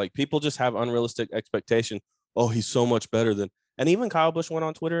that up. Yeah. Like, people just have unrealistic expectation. Oh, he's so much better than. And even Kyle Busch went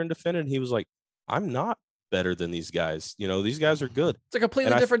on Twitter and defended. And he was like, "I'm not better than these guys. These guys are good." It's a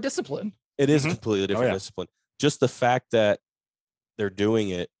completely different discipline. It is a completely different discipline. Just the fact that they're doing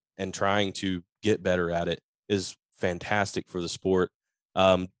it and trying to get better at it is fantastic for the sport.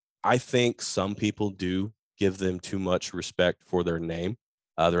 I think some people do give them too much respect for their name.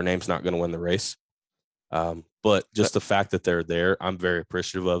 Their name's not going to win the race. But just the fact that they're there, I'm very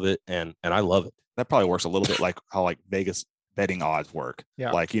appreciative of it, and I love it. That probably works a little bit like how like Vegas betting odds work.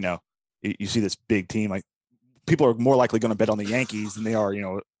 Yeah. Like, you see this big team, like people are more likely going to bet on the Yankees than they are,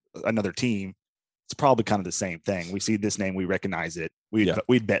 another team. It's probably kind of the same thing. We see this name, we recognize it.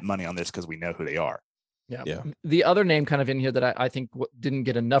 We'd bet money on this because we know who they are. Yeah. The other name kind of in here that I think didn't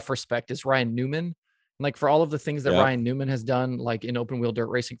get enough respect is Ryan Newman. Like, for all of the things that Ryan Newman has done, like in open wheel dirt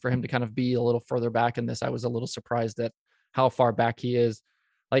racing, for him to kind of be a little further back in this, I was a little surprised at how far back he is.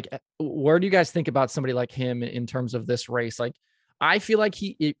 Like, where do you guys think about somebody like him in terms of this race? Like, I feel like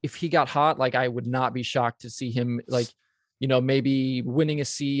if he got hot, like, I would not be shocked to see him, like, maybe winning a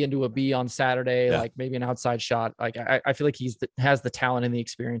C into a B on Saturday, like maybe an outside shot. Like, I feel like has the talent and the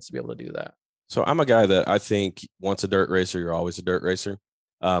experience to be able to do that. So I'm a guy that I think once a dirt racer, you're always a dirt racer.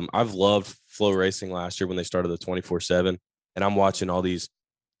 I've loved Flow Racing last year when they started the 24/7, and I'm watching all these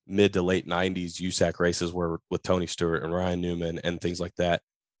mid to late 90s USAC races with Tony Stewart and Ryan Newman and things like that.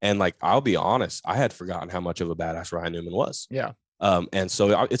 And like, I'll be honest, I had forgotten how much of a badass Ryan Newman was. Yeah. And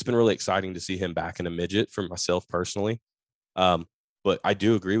so it's been really exciting to see him back in a midget for myself personally. But I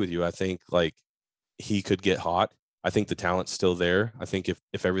do agree with you. I think like he could get hot. I think the talent's still there. I think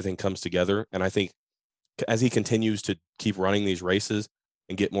if everything comes together, and I think as he continues to keep running these races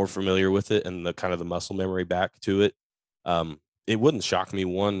and get more familiar with it and the kind of the muscle memory back to it, it wouldn't shock me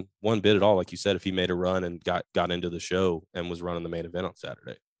one bit at all. Like you said, if he made a run and got into the show and was running the main event on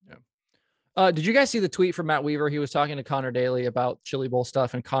Saturday. Yeah. Did you guys see the tweet from Matt Weaver? He was talking to Connor Daly about Chili Bowl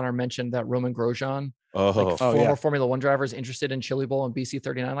stuff, and Connor mentioned that Roman Grosjean, former Formula One driver, is interested in Chili Bowl and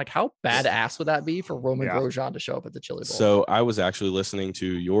BC39. Like, how badass would that be for Roman Grosjean to show up at the Chili Bowl? So I was actually listening to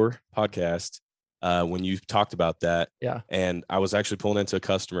your podcast when you talked about that. Yeah. And I was actually pulling into a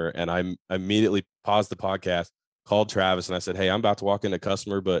customer, and I immediately paused the podcast, called Travis, and I said, "Hey, I'm about to walk into a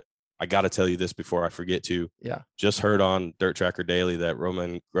customer, but I got to tell you this before I forget to." Yeah. Just heard on Dirt Tracker Daily that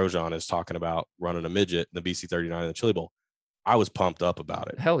Roman Grosjean is talking about running a midget in the BC39 in the Chili Bowl. I was pumped up about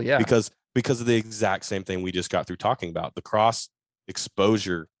it. Hell yeah. Because of the exact same thing we just got through talking about. The cross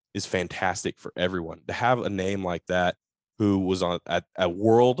exposure is fantastic for everyone. To have a name like that, who was at a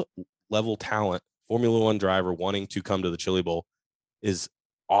world level talent, Formula One driver wanting to come to the Chili Bowl, is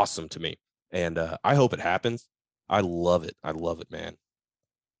awesome to me. And I hope it happens. I love it. I love it, man.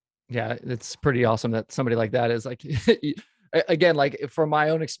 Yeah, it's pretty awesome that somebody like that is like, again, like from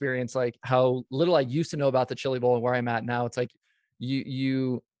my own experience, like how little I used to know about the Chili Bowl and where I'm at now, it's like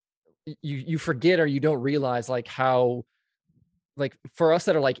you forget, or you don't realize like how, like for us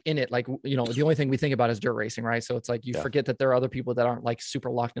that are like in it, like, the only thing we think about is dirt racing, right? So it's like you forget that there are other people that aren't like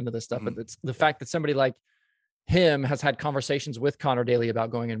super locked into this stuff. But it's the fact that somebody like him has had conversations with Connor Daly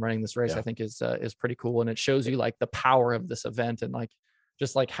about going and running this race, I think is pretty cool. And it shows you like the power of this event, and like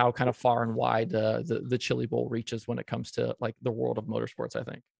just like how kind of far and wide the Chili Bowl reaches when it comes to like the world of motorsports, I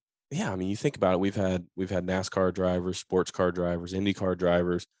think. Yeah, I mean, you think about it. We've had NASCAR drivers, sports car drivers, IndyCar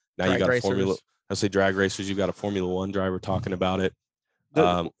drivers. Now you got drag racers. You've got a Formula One driver talking about it.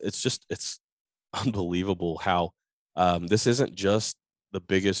 It's unbelievable how this isn't just the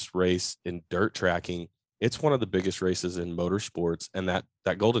biggest race in dirt tracking. It's one of the biggest races in motorsports, and that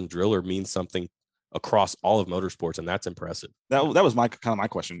Golden Driller means something across all of motorsports, and that's impressive. That was my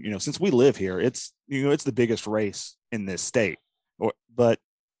question. Since we live here, it's the biggest race in this state. But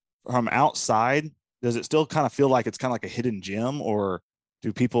from outside, does it still kind of feel like it's kind of like a hidden gem, or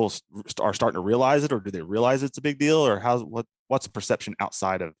do people are starting to realize it, or do they realize it's a big deal, or what's the perception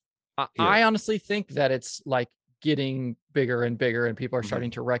outside of here? I honestly think that it's like getting bigger and bigger, and people are starting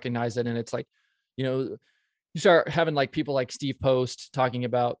to recognize it. And it's like, you start having like people like Steve Post talking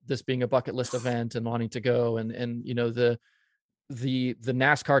about this being a bucket list event and wanting to go, and the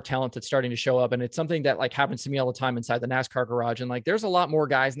NASCAR talent that's starting to show up. And it's something that like happens to me all the time inside the NASCAR garage. And like, there's a lot more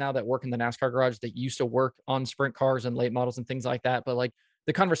guys now that work in the NASCAR garage that used to work on sprint cars and late models and things like that. But like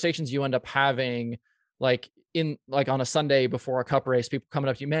the conversations you end up having, like on a Sunday before a cup race, people coming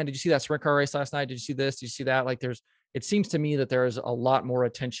up to you, man, did you see that sprint car race last night? Did you see this? Did you see that? Like it seems to me that there's a lot more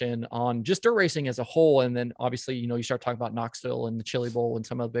attention on just dirt racing as a whole. And then obviously, you start talking about Knoxville and the Chili Bowl and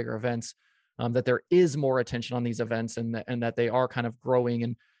some of the bigger events. That there is more attention on these events and that they are kind of growing.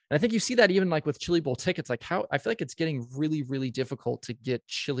 And I think you see that even like with Chili Bowl tickets, like how I feel like it's getting really, really difficult to get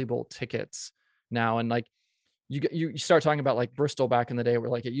Chili Bowl tickets now. And like you start talking about like Bristol back in the day where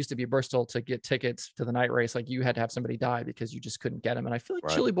like it used to be Bristol to get tickets to the night race. Like you had to have somebody die because you just couldn't get them. And I feel like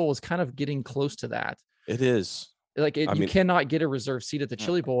Right. Chili Bowl is kind of getting close to that. It is. Like you cannot get a reserved seat at the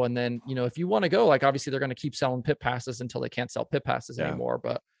Chili Bowl. And then, if you want to go, like obviously they're going to keep selling pit passes until they can't sell pit passes anymore.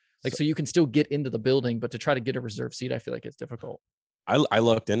 But like, so you can still get into the building, but to try to get a reserved seat, I feel like it's difficult. I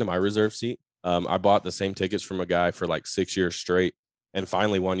looked into my reserve seat. I bought the same tickets from a guy for like 6 years straight. And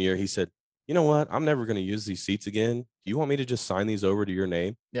finally one year he said, you know what? I'm never going to use these seats again. Do you want me to just sign these over to your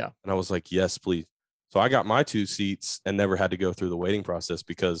name? Yeah. And I was like, yes, please. So I got my 2 seats and never had to go through the waiting process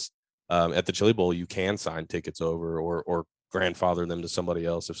because at the Chili Bowl, you can sign tickets over or grandfather them to somebody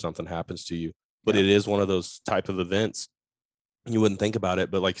else if something happens to you. But it is one of those type of events. You wouldn't think about it,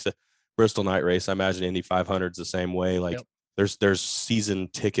 but like you said, Bristol night race, I imagine Indy 500's the same way. Like there's season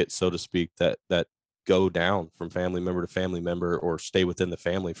tickets, so to speak, that go down from family member to family member or stay within the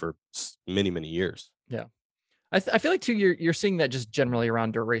family for many, many years. Yeah. I feel like too, you're seeing that just generally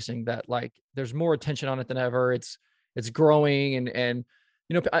around dirt racing, that like there's more attention on it than ever. It's growing and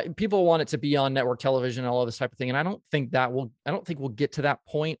people want it to be on network television and all of this type of thing. And I don't think we'll get to that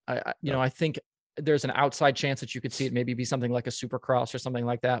point. I think there's an outside chance that you could see it maybe be something like a Supercross or something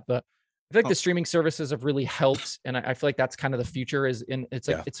like that. But I feel like the streaming services have really helped. And I feel like that's kind of the future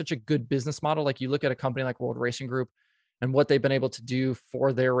it's such a good business model. Like you look at a company like World Racing Group and what they've been able to do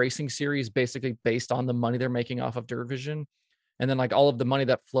for their racing series, basically based on the money they're making off of Dirt Vision. And then like all of the money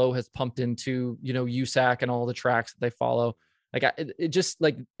that Flow has pumped into, USAC and all the tracks that they follow. Like it just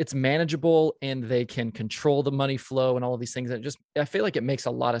like it's manageable and they can control the money flow and all of these things. And I feel like it makes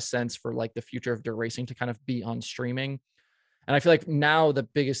a lot of sense for like the future of dirt racing to kind of be on streaming. And I feel like now the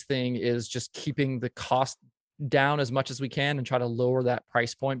biggest thing is just keeping the cost down as much as we can and try to lower that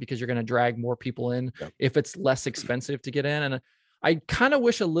price point because you're going to drag more people in if it's less expensive to get in. And I kind of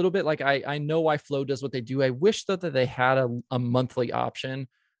wish a little bit, like I know why Flow does what they do. I wish that they had a monthly option.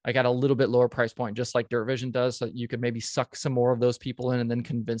 I got a little bit lower price point, just like Dirt Vision does, so that you could maybe suck some more of those people in and then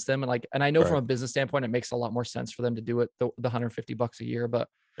convince them. And I know from a business standpoint, it makes a lot more sense for them to do it the $150 a year. But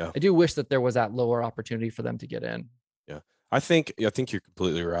I do wish that there was that lower opportunity for them to get in. Yeah, I think you're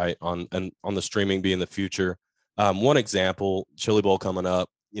completely right on the streaming being the future. One example, Chili Bowl coming up.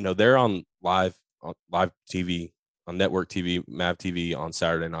 They're on live TV, on network TV, MAV TV on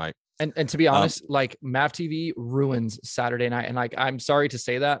Saturday night. And to be honest, like MAV TV ruins Saturday night. And like, I'm sorry to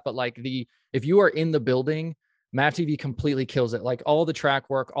say that, but like if you are in the building, MAV TV completely kills it. Like all the track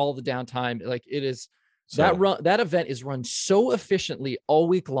work, all the downtime, like it is that event is run so efficiently all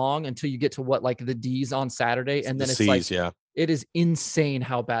week long until you get to like the D's on Saturday. And then it's like, it is insane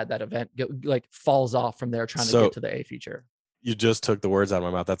how bad that event falls off from there trying to get to the A feature. You just took the words out of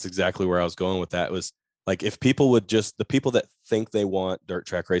my mouth. That's exactly where I was going with that. Was like, if people would the people that think they want dirt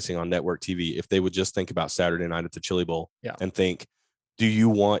track racing on network TV, if they would just think about Saturday night at the Chili Bowl and think, do you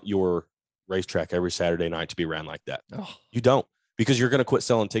want your racetrack every Saturday night to be ran like that? Oh. You don't, because you're going to quit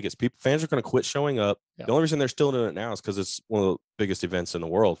selling tickets. Fans are going to quit showing up. The only reason they're still doing it now is because it's one of the biggest events in the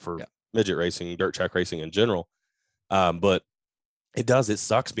world for midget racing, dirt track racing in general. But it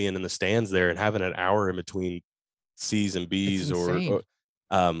sucks being in the stands there and having an hour in between C's and B's or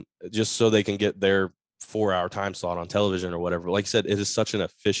just so they can get their 4-hour time slot on television or whatever. Like I said, it is such an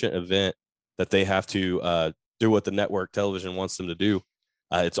efficient event that they have to do what the network television wants them to do.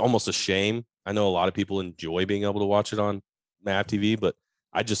 It's almost a shame. I know a lot of people enjoy being able to watch it on MAV TV, but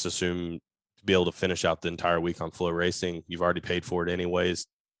I just assume to be able to finish out the entire week on Flow Racing, you've already paid for it anyways.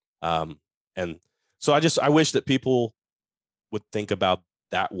 And so I wish that people would think about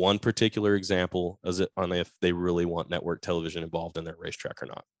that one particular example on if they really want network television involved in their racetrack or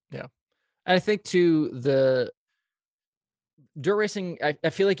not. Yeah. I think too, the dirt racing,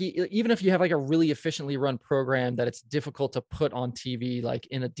 I feel like even if you have like a really efficiently run program, that it's difficult to put on TV, like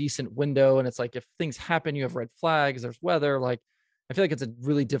in a decent window. And it's like, if things happen, you have red flags, there's weather, like, I feel like it's a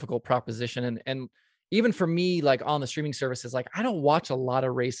really difficult proposition. And even for me, like on the streaming services, like I don't watch a lot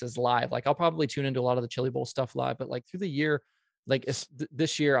of races live. Like I'll probably tune into a lot of the Chili Bowl stuff live, but like through the year, like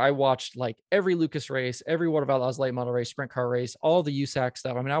this year I watched like every Lucas race, every Water Valley late model race, sprint car race, all the USAC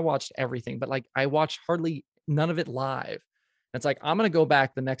stuff. I mean, I watched everything, but like I watched hardly none of it live. And it's like, I'm going to go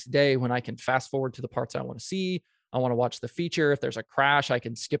back the next day when I can fast forward to the parts I want to see. I want to watch the feature. If there's a crash, I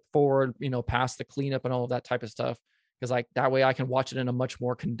can skip forward, past the cleanup and all of that type of stuff. Cause like that way I can watch it in a much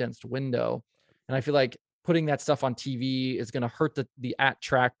more condensed window. And I feel like putting that stuff on TV is going to hurt the at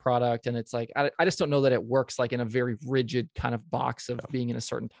track product. And it's like, I just don't know that it works like in a very rigid kind of box of being in a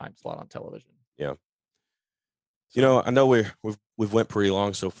certain time slot on television. Yeah. So, I know we've went pretty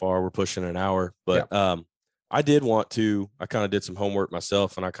long so far. We're pushing an hour, but I kind of did some homework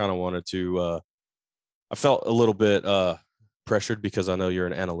myself, and I kind of wanted to, I felt a little bit pressured because I know you're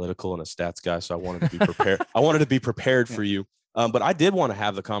an analytical and a stats guy. So I wanted to be prepared. I wanted to be prepared for you. But I did want to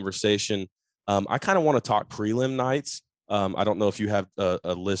have the conversation. I kind of want to talk prelim nights. I don't know if you have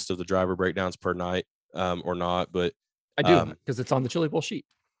a list of the driver breakdowns per night or not, but I do, because it's on the Chili Bowl sheet.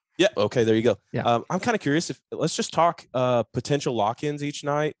 Yeah. Okay. There you go. Yeah. I'm kind of curious let's just talk potential lock-ins each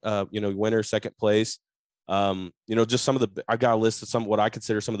night. Winner, second place. Just I got a list of what I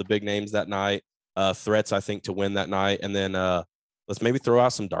consider some of the big names that night. Threats, I think, to win that night, and then let's maybe throw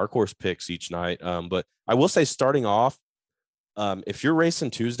out some dark horse picks each night. But I will say, starting off, if you're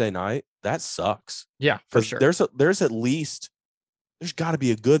racing Tuesday night, that sucks. Yeah, for sure. There's got to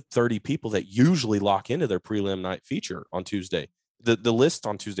be a good 30 people that usually lock into their prelim night feature on Tuesday. The list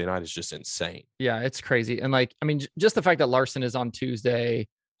on Tuesday night is just insane. Yeah, it's crazy. And like, I mean, just the fact that Larson is on Tuesday,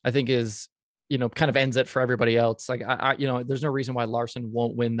 I think is, kind of ends it for everybody else. Like there's no reason why Larson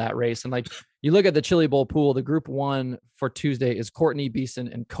won't win that race. And like, you look at the Chili Bowl pool, the group 1 for Tuesday is Courtney, Beeson,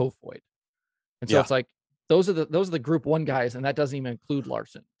 and Kofoid. And so it's like, those are the group 1 guys. And that doesn't even include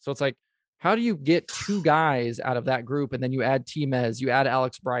Larson. So it's like, how do you get 2 guys out of that group? And then you add T-Mez, you add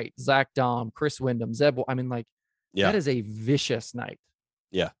Alex Bright, Zach Dom, Chris Wyndham, Zeb. I mean, like, that is a vicious night.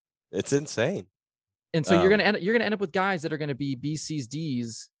 Yeah, it's insane. And so you're gonna end up with guys that are gonna be BC's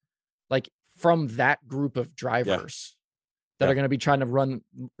D's, like from that group of drivers that are gonna be trying to run,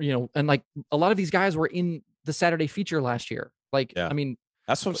 and like a lot of these guys were in the Saturday feature last year. Like, I mean,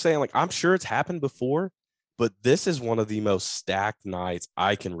 that's what I'm saying. Like, I'm sure it's happened before, but this is one of the most stacked nights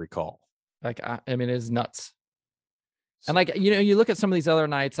I can recall. Like, I mean, it is nuts. And like, you look at some of these other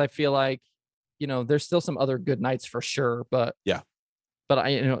nights, I feel like, there's still some other good nights for sure, but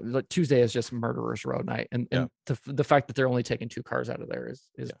Tuesday is just murderer's row night. And the fact that they're only taking 2 cars out of there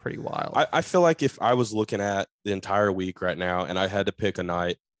is pretty wild. I feel like if I was looking at the entire week right now and I had to pick a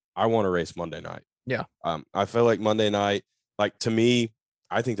night, I want to race Monday night. Yeah. I feel like Monday night, like, to me,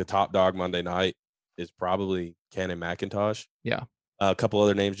 I think the top dog Monday night is probably Cannon McIntosh. Yeah. A couple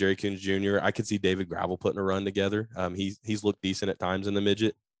other names, Jerry Coons Jr. I could see David Gravel putting a run together. He's looked decent at times in the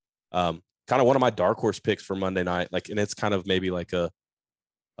midget. Kind of one of my dark horse picks for Monday night. Like, and it's kind of maybe like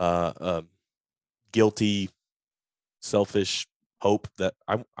a guilty, selfish hope that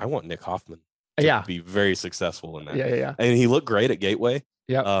I want Nick Hoffman to be very successful in that. Yeah. And he looked great at Gateway.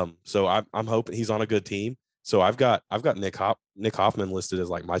 Yeah. So I'm hoping he's on a good team. So I've got Nick Hoffman listed as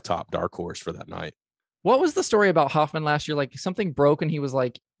like my top dark horse for that night. What was the story about Hoffman last year? Like, something broke and he was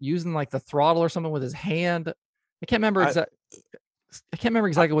like using like the throttle or something with his hand. I can't remember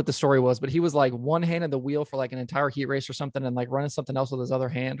exactly what the story was, but he was like one-handed the wheel for like an entire heat race or something, and like running something else with his other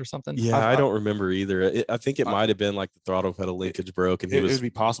hand or something. Yeah, I don't remember either. I think it might have been like the throttle pedal linkage broke, and it would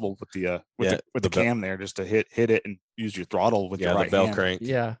be possible with the cam there, just to hit it and use your throttle with your right the bell hand. crank.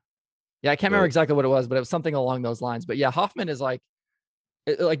 Yeah, I can't remember exactly what it was, but it was something along those lines. But yeah, Hoffman is like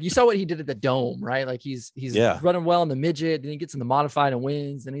you saw what he did at the Dome, right? Like he's running well in the midget, then he gets in the modified and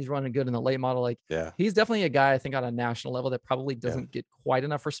wins, and he's running good in the late model. Like, he's definitely a guy I think on a national level that probably doesn't get quite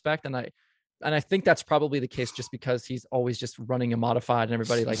enough respect. And I think that's probably the case just because he's always just running a modified, and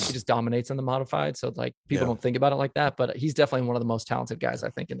everybody like he just dominates in the modified. So like people don't think about it like that, but he's definitely one of the most talented guys I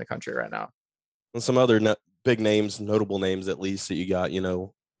think in the country right now. And some other big names, notable names at least, that you got,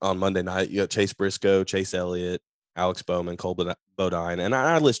 on Monday night. You got Chase Briscoe, Chase Elliott, Alex Bowman, Cole Bodine, and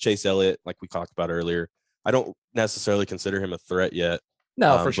I list Chase Elliott like we talked about earlier. I don't necessarily consider him a threat yet.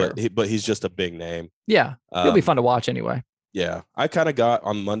 No, for sure. But he's just a big name. Yeah, he'll be fun to watch anyway. Yeah, I kind of got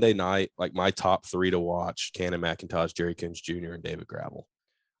on Monday night like my top 3 to watch: Cannon McIntosh, Jerry Coons Jr., and David Gravel.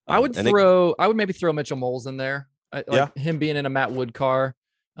 I would maybe throw Mitchell Moles in there. Him being in a Matt Wood car.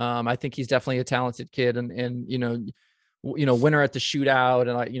 I think he's definitely a talented kid, and winner at the shootout,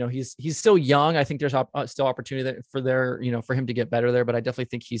 and he's still young. I think there's still opportunity for him to get better there, but I definitely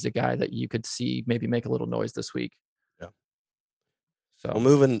think he's a guy that you could see maybe make a little noise this week. Yeah. So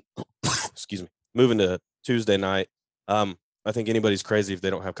moving to Tuesday night. I think anybody's crazy if they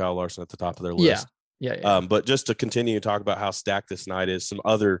don't have Kyle Larson at the top of their list. Yeah. But just to continue to talk about how stacked this night is, some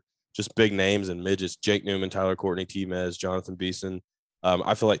other just big names and midgets: Jake Newman, Tyler Courtney, T-Mez, Jonathan Beeson.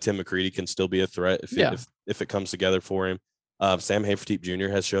 I feel like Tim McCready can still be a threat if it comes together for him. Sam Hafertepe Jr.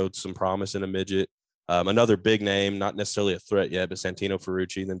 has showed some promise in a midget. Another big name, not necessarily a threat yet, but Santino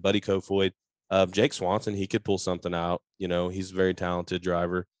Ferrucci, then Buddy Kofoid. Jake Swanson, he could pull something out. He's a very talented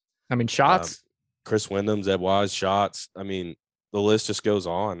driver. I mean, Shots. Chris Wyndham, Zed Wise, Shots. I mean, the list just goes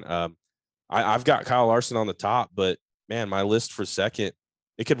on. I've got Kyle Larson on the top, but man, my list for second,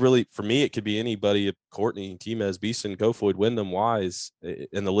 it could be anybody: Courtney, T-Mez, Beeson, Kofoid, Wyndham, Wise,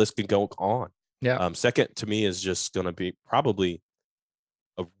 and the list can go on. Yeah. Second to me is just going to be probably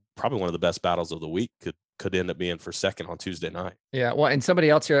one of the best battles of the week. Could end up being for second on Tuesday night. Yeah. Well, and somebody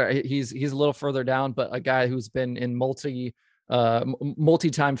else here, he's a little further down, but a guy who's been in multi-time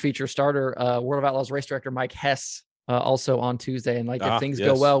feature starter, World of Outlaws race director Mike Hess, also on Tuesday. And if things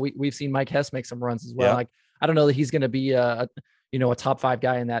go well, we've seen Mike Hess make some runs as well. Yeah. I don't know that he's going to be a top 5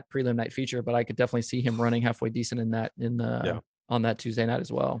 guy in that prelim night feature, but I could definitely see him running halfway decent on that Tuesday night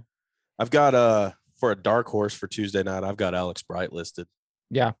as well. I've got for a dark horse for Tuesday night, I've got Alex Bright listed.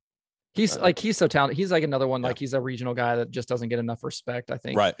 Yeah. He's so talented. He's like another one, he's a regional guy that just doesn't get enough respect, I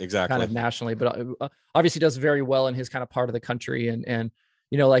think. Right. Exactly. Kind of nationally, but obviously does very well in his kind of part of the country. And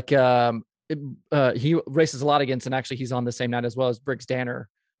he races a lot against, and actually he's on the same night as well as Briggs Danner.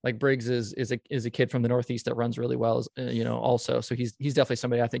 Like Briggs is a kid from the Northeast that runs really well, also. So he's definitely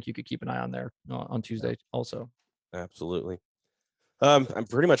somebody I think you could keep an eye on there on Tuesday also. Absolutely. I'm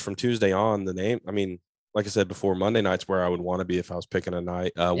pretty much from Tuesday on like I said before, Monday night's where I would want to be if I was picking a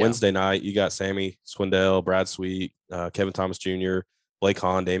night. Wednesday night, you got Sammy Swindell, Brad Sweet, Kevin Thomas Jr., Blake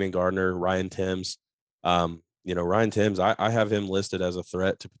Hahn, Damian Gardner, Ryan Timms. Ryan Timms, I have him listed as a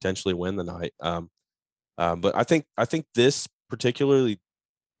threat to potentially win the night. But I think this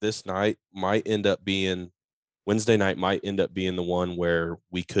night might end up being Wednesday night might end up being the one where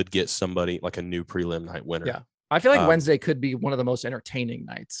we could get somebody like a new prelim night winner. Yeah. I feel like Wednesday could be one of the most entertaining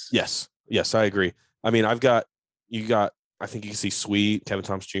nights. Yes, I agree. I mean, I think you can see Sweet, Kevin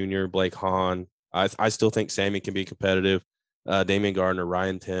Thomas Jr., Blake Hahn. I still think Sammy can be competitive. Damian Gardner,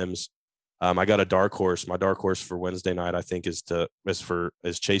 Ryan Timms. I got a dark horse. My dark horse for Wednesday night, I think, is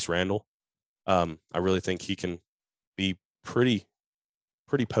Chase Randall. I really think he can be pretty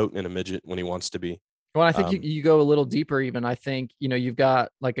potent in a midget when he wants to be. Well, I think you go a little deeper even. I think, you've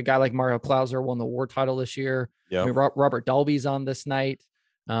got like a guy like Mario Klauser won the war title this year. Yeah. I mean, Robert Dalby's on this night.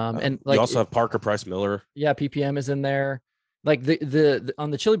 And like you also have Parker Price Miller. Yeah, PPM is in there. Like the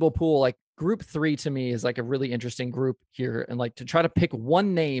on the Chili Bowl pool, like group 3 to me is like a really interesting group here. And like to try to pick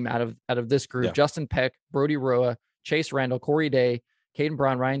one name out of this group: Justin Peck, Brody Roa, Chase Randall, Corey Day, Caden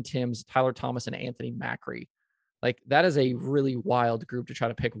Brown, Ryan Timms, Tyler Thomas, and Anthony Macri. Like that is a really wild group to try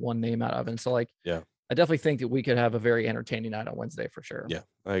to pick one name out of. And so I definitely think that we could have a very entertaining night on Wednesday for sure. Yeah,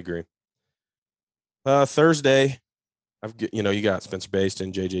 I agree. Thursday, you got Spencer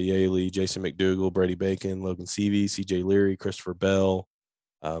Baston, JJ Yaley, Jason McDougal, Brady Bacon, Logan Seavey, CJ Leary, Christopher Bell,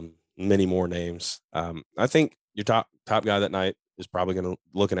 many more names. I think your top guy that night is probably going to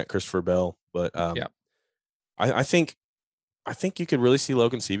looking at Christopher Bell, but I think you could really see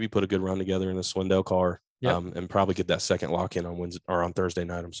Logan Seavey put a good run together in the Swindell car, and probably get that second lock in on Wednesday or on Thursday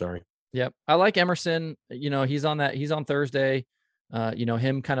night. I'm sorry. Yep. I like Emerson. He's on Thursday.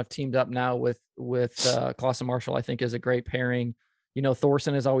 Him kind of teamed up now with Clausen Marshall, I think is a great pairing.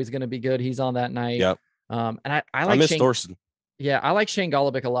 Thorson is always going to be good. He's on that night. Yep. And I like miss Thorson. Yeah. I like Shane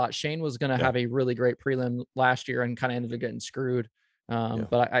Golobic a lot. Shane was going to have a really great prelim last year and kind of ended up getting screwed.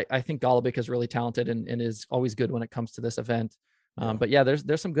 But I think Golobic is really talented and is always good when it comes to this event. But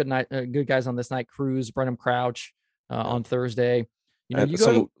there's some good guys on this night. Cruz, Brenham Crouch on Thursday.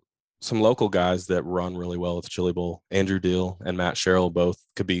 Some local guys that run really well with Chili Bowl. Andrew Deal and Matt Sherrill both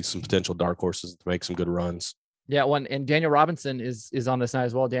could be some potential dark horses to make some good runs. Yeah, and Daniel Robinson is on this night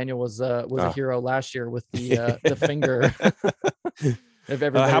as well. Daniel was a hero last year with the finger.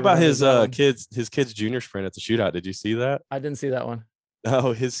 How about his kids junior sprint at the shootout? Did you see that? I didn't see that one.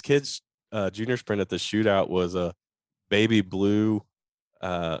 Oh, his kids junior sprint at the shootout was a baby blue.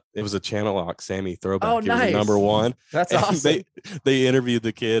 It was a Channel Lock Sammy throwback. Oh, nice. It was number 1. That's awesome. They interviewed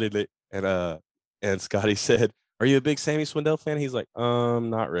the kid and Scotty said, "Are you a big Sammy Swindell fan?" He's like,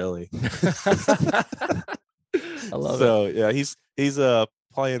 not really. I love it. So yeah, he's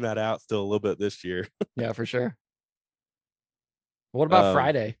playing that out still a little bit this year. Yeah, for sure. What about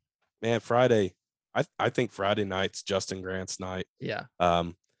Friday? Man, Friday. I think Friday night's Justin Grant's night. Yeah.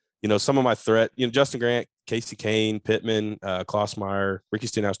 Some of my threat, Justin Grant, Casey Kane, Pittman, Klossmeyer, Ricky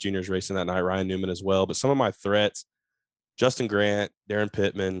Stenhouse Jr. is racing that night, Ryan Newman as well. But some of my threats: Justin Grant, Darren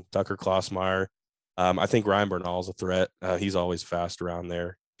Pittman, Tucker Klossmeyer. I think Ryan Bernal's a threat. He's always fast around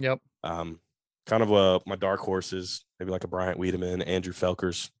there. Yep. Kind of my dark horses, maybe like a Bryant Wiedemann. Andrew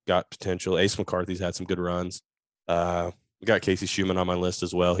Felker's got potential. Ace McCarthy's had some good runs. We got Casey Schumann on my list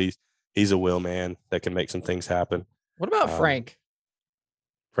as well. He's a wheel man that can make some things happen. What about Frank?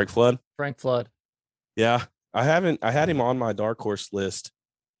 Frank Flood? Frank Flood. Yeah. I had him on my dark horse list.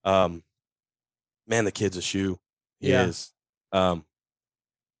 Man, the kid's a shoe. He is.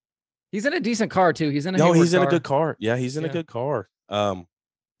 He's in a decent car too. He's in a he's in a good car. Yeah, he's in a good car. I'll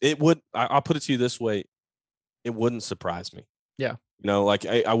put it to you this way. It wouldn't surprise me. Yeah. Like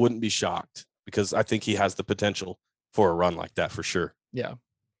I wouldn't be shocked because I think he has the potential for a run like that for sure. Yeah.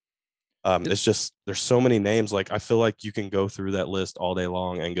 It's just there's so many names. Like I feel like you can go through that list all day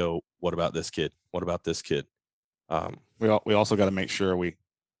long and go, what about this kid? What about this kid? We also got to make sure we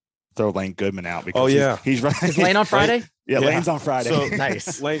throw Lane Goodman out because he's right. Is Lane on Friday? Yeah, Lane's on Friday. So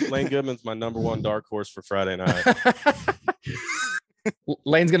nice. Lane Goodman's my number one dark horse for Friday night.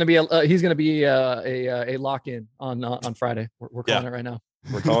 Lane's gonna be a lock in on Friday. We're calling it right now.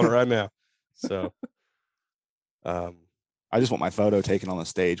 We're calling it right now. So, I just want my photo taken on the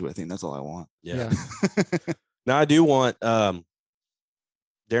stage with him. That's all I want. Yeah. Now I do want Darren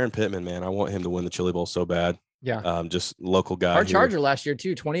Pittman, man. I want him to win the Chili Bowl so bad. Yeah. Just local guy. Our Charger last year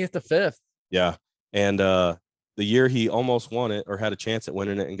too, 20th to 5th. Yeah. And the year he almost won it or had a chance at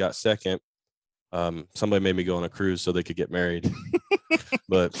winning it and got second, somebody made me go on a cruise so they could get married.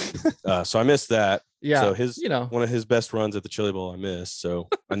 But so I missed that. Yeah. So one of his best runs at the Chili Bowl I missed. So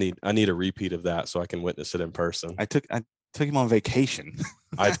I need a repeat of that so I can witness it in person. I took him on vacation.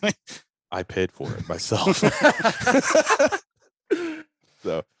 I paid for it myself.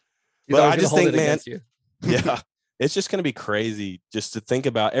 So, but I just think, man, yeah, it's just going to be crazy just to think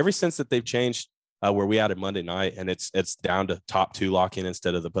about ever since that they've changed where we added Monday night and it's down to top 2 lock in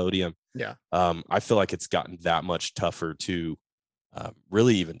instead of the podium. Yeah. I feel like it's gotten that much tougher to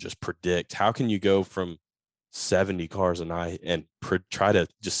really even just predict. How can you go from 70 cars a night and try to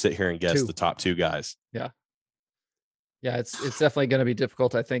just sit here and guess the top 2 guys? Yeah. Yeah, it's definitely going to be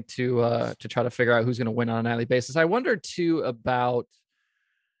difficult, I think, to try to figure out who's going to win on a nightly basis. I wonder too about,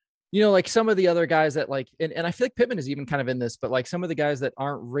 like some of the other guys that like, and I feel like Pittman is even kind of in this, but like some of the guys that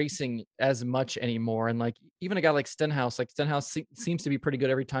aren't racing as much anymore. And like even a guy like Stenhouse seems to be pretty good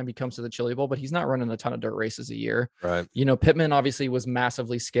every time he comes to the Chili Bowl, but he's not running a ton of dirt races a year. Right. Pittman obviously was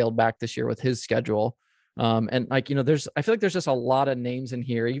massively scaled back this year with his schedule. And like, I feel like there's just a lot of names in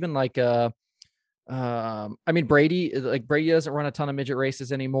here, even like, Brady doesn't run a ton of midget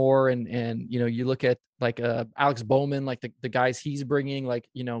races anymore. And you look at like Alex Bowman, like the guys he's bringing, like,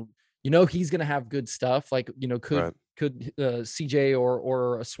 he's going to have good stuff. Like, could CJ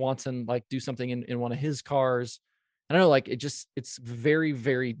or a Swanson like do something in one of his cars? I don't know, like it's very,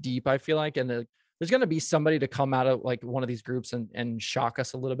 very deep, I feel like. And there's going to be somebody to come out of like one of these groups and shock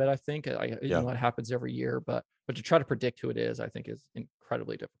us a little bit. I think it happens every year, but to try to predict who it is, I think is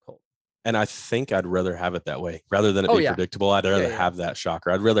incredibly difficult. And I think I'd rather have it that way rather than it be predictable. I'd rather have that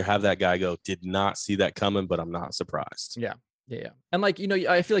shocker. I'd rather have that guy go, did not see that coming, but I'm not surprised. Yeah. Yeah. And like,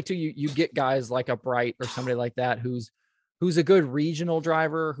 I feel like too, you get guys like a Bright or somebody like that, who's a good regional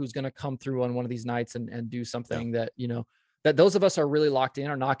driver, who's going to come through on one of these nights and do something that, that those of us are really locked in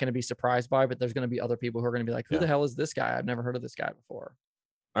are not going to be surprised by, but there's going to be other people who are going to be like, who the hell is this guy? I've never heard of this guy before.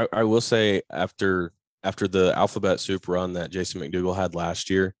 I will say after the Alphabet Soup run that Jason McDougal had last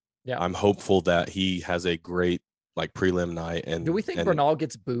year, I'm hopeful that he has a great like prelim night. And do we think Bernal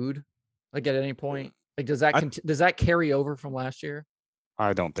gets booed like at any point? Like, does that carry over from last year?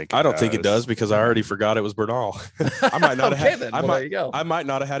 I don't think it does because I already forgot it was Bernal. I might not have then. There you go. I might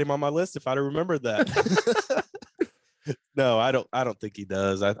not have had him on my list if I'd have remembered that. No, I don't think he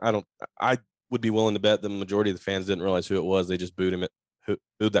does. I would be willing to bet the majority of the fans didn't realize who it was. They just booed him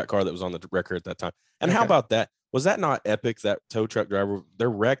booed that car that was on the record at that time. And how about that? Was that not epic? That tow truck driver, they're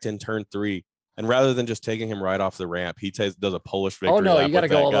wrecked in turn 3. And rather than just taking him right off the ramp, he does a Polish victory. Oh no, you got to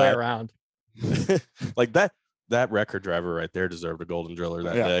go all the way around. Like that record driver right there deserved a golden driller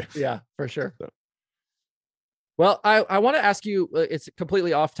that day. Yeah, for sure. So. Well, I want to ask you, it's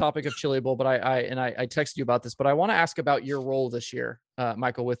completely off topic of Chili Bowl, but I texted you about this, but I want to ask about your role this year,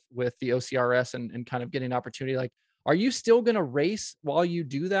 Michael, with the OCRS and kind of getting an opportunity. Like, are you still going to race while you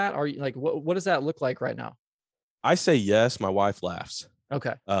do that? Are you like, what does that look like right now? I say yes. My wife laughs.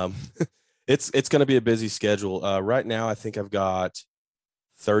 Okay. It's going to be a busy schedule. Right now, I think I've got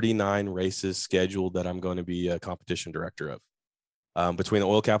 39 races scheduled that I'm going to be a competition director of. Between the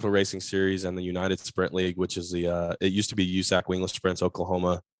Oil Capital Racing Series and the United Sprint League, which is it used to be USAC Wingless Sprints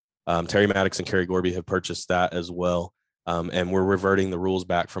Oklahoma. Terry Maddox and Kerry Gorby have purchased that as well. And we're reverting the rules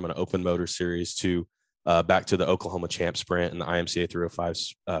back from an open motor series to back to the Oklahoma Champ Sprint and the IMCA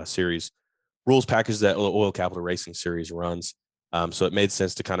 305 series rules package that Oil Capital Racing Series runs. So it made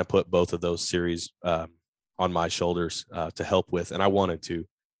sense to kind of put both of those series on my shoulders to help with, and I wanted to.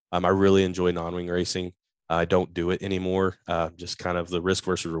 I really enjoy non-wing racing. I don't do it anymore. Just kind of the risk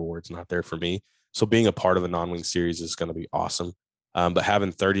versus reward's not there for me. So being a part of a non-wing series is going to be awesome. But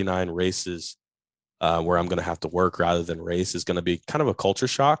having 39 races where I'm going to have to work rather than race is going to be kind of a culture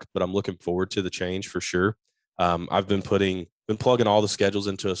shock, but I'm looking forward to the change for sure. I've been plugging all the schedules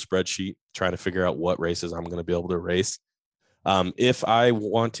into a spreadsheet, trying to figure out what races I'm going to be able to race. If I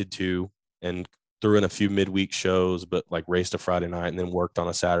wanted to, and threw in a few midweek shows, but like raced a Friday night and then worked on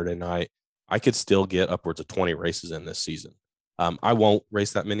a Saturday night, I could still get upwards of 20 races in this season. I won't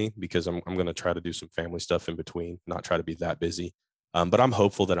race that many because I'm going to try to do some family stuff in between, not try to be that busy. But I'm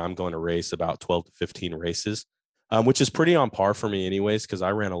hopeful that I'm going to race about 12 to 15 races, which is pretty on par for me anyways, because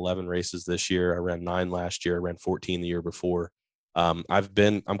I ran 11 races this year. I ran 9 last year. I ran 14 the year before. I'm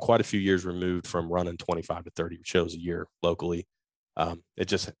quite a few years removed from running 25 to 30 shows a year locally.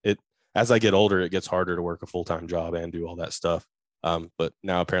 As I get older, it gets harder to work a full-time job and do all that stuff. But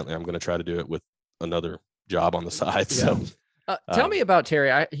now apparently I'm going to try to do it with another job on the side. Yeah. So tell me about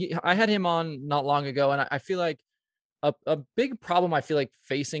Terry. I had him on not long ago, and I feel like a big problem I feel like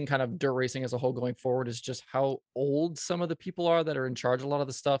facing kind of dirt racing as a whole going forward is just how old some of the people are that are in charge of a lot of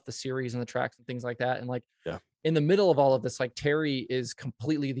the stuff, the series and the tracks and things like that. And like, in the middle of all of this, like Terry is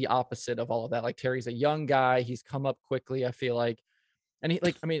completely the opposite of all of that. Like Terry's a young guy. He's come up quickly, I feel like. And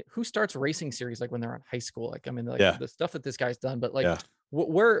who starts racing series like when they're in high school? The stuff that this guy's done, but like,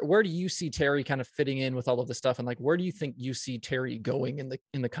 where do you see Terry kind of fitting in with all of this stuff? And like, where do you think you see Terry going in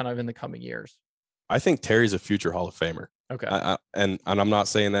the coming years? I think Terry's a future Hall of Famer. Okay. And I'm not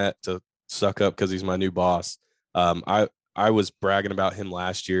saying that to suck up because he's my new boss. I was bragging about him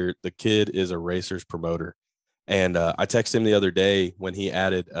last year. The kid is a racer's promoter. And I texted him the other day when he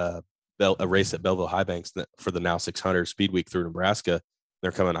added a race at Belleville High Banks for the Now 600 Speed Week through Nebraska.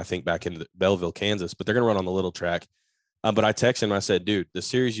 They're coming, I think, back into Belleville, Kansas, but they're going to run on the little track. But I texted him, I said, dude, the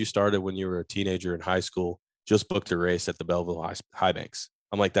series you started when you were a teenager in high school just booked a race at the Belleville High Banks.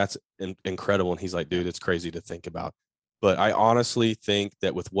 I'm like, that's incredible. And he's like, dude, it's crazy to think about. But I honestly think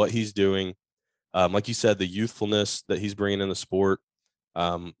that with what he's doing, like you said, the youthfulness that he's bringing in the sport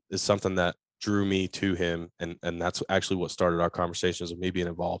is something that drew me to him. And that's actually what started our conversations of me being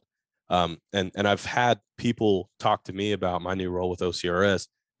involved. And I've had people talk to me about my new role with OCRS,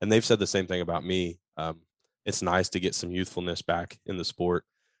 and they've said the same thing about me. It's nice to get some youthfulness back in the sport.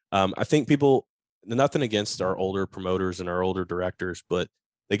 I think people, nothing against our older promoters and our older directors, but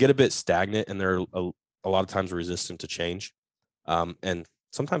they get a bit stagnant and they're a lot of times resistant to change. And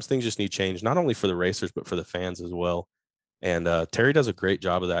sometimes things just need change, not only for the racers, but for the fans as well. And Terry does a great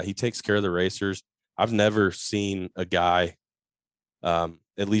job of that. He takes care of the racers. I've never seen a guy,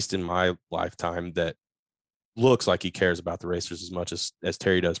 at least in my lifetime, that looks like he cares about the racers as much as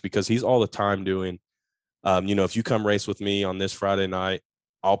Terry does, because he's all the time doing, if you come race with me on this Friday night,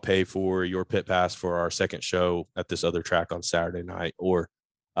 I'll pay for your pit pass for our second show at this other track on Saturday night. Or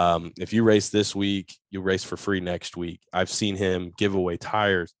if you race this week, you race for free next week. I've seen him give away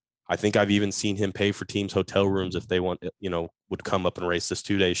tires. I think I've even seen him pay for teams' hotel rooms if they would come up and race this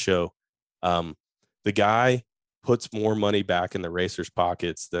 2-day show. The guy puts more money back in the racers'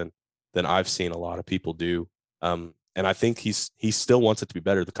 pockets than I've seen a lot of people do. And I think he still wants it to be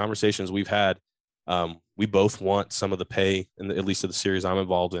better. The conversations we've had, we both want some of the pay, at least of the series I'm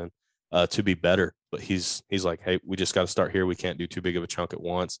involved in, to be better. But he's like, hey, we just got to start here. We can't do too big of a chunk at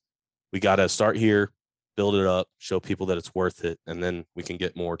once. We got to start here, build it up, show people that it's worth it, and then we can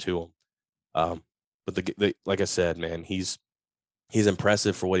get more to them. But like I said, man, he's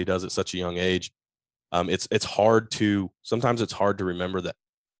impressive for what he does at such a young age. It's hard to remember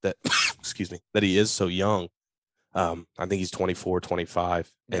that excuse me, that he is so young. I think he's 24,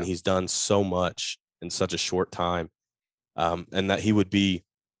 25, and he's done so much in such a short time. And that he would be,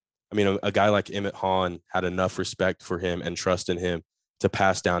 a guy like Emmett Hahn had enough respect for him and trust in him to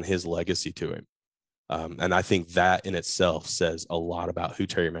pass down his legacy to him. And I think that in itself says a lot about who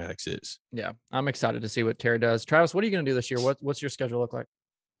Terry Maddox is. Yeah, I'm excited to see what Terry does. Travis, what are you going to do this year? What's your schedule look like?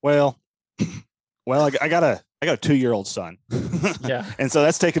 Well, I got a 2-year-old son. Yeah. And so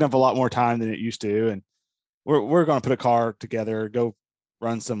that's taken up a lot more time than it used to. And we're going to put a car together, go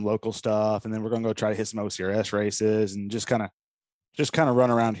run some local stuff. And then we're going to go try to hit some OCRS races and just kind of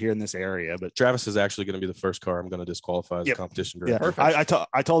run around here in this area. But Travis is actually going to be the first car I'm going to disqualify as a competition director. Yeah.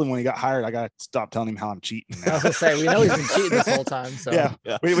 I told him when he got hired, I got to stop telling him how I'm cheating now. I was going to say, we know he's been cheating this whole time. So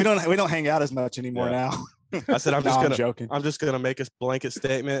yeah. We don't hang out as much anymore now. I said, I'm joking. I'm just gonna make a blanket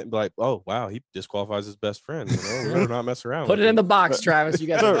statement and be like, oh wow, he disqualifies his best friend. We're not messing around. Put it in the box, But- Travis. You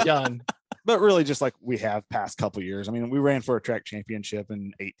guys are done. But really, just like we have past couple years. I mean, we ran for a track championship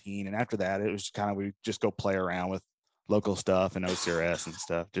in 18, and after that, it was kind of we just go play around with local stuff and OCRS and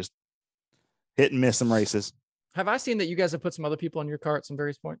stuff. Just hit and miss some races. Have I seen that you guys have put some other people on your car at some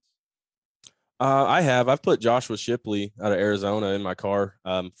various points? I have. I've put Joshua Shipley out of Arizona in my car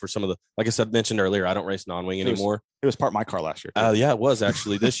for some of the, like I said, mentioned earlier, I don't race non-wing anymore. It was part of my car last year. Yeah, it was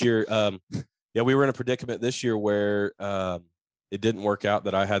actually this year. Yeah, we were in a predicament this year where it didn't work out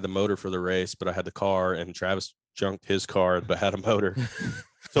that I had the motor for the race, but I had the car, and Travis junked his car but had a motor.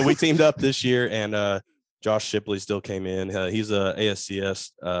 So we teamed up this year, and Josh Shipley still came in. He's a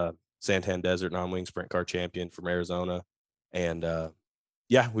ASCS Santan Desert non-wing sprint car champion from Arizona, and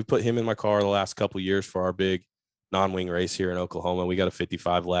yeah, we put him in my car the last couple of years for our big non-wing race here in Oklahoma. We got a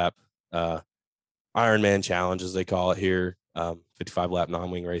 55 lap Ironman challenge, as they call it here, 55 lap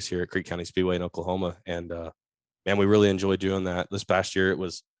non-wing race here at Creek County Speedway in Oklahoma. And man, we really enjoyed doing that. This past year, it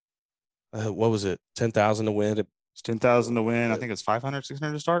was, what was it? 10,000 to win. It's 10,000 to win. I think it's 500,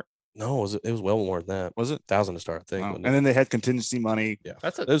 600 to start. No, it was well more than that. Was it 1,000 to start? I think. Oh. And then they had contingency money. Yeah,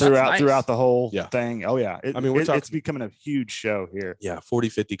 That's throughout the whole Yeah. thing. Oh yeah. I mean, it's becoming a huge show here. Yeah, 40,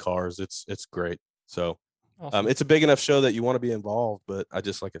 50 cars. It's great. So awesome. it's a big enough show that you want to be involved, but I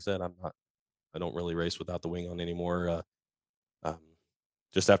just, like I said, I don't really race without the wing on anymore.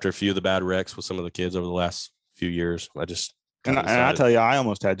 Just after a few of the bad wrecks with some of the kids over the last few years, I just And I tell you, I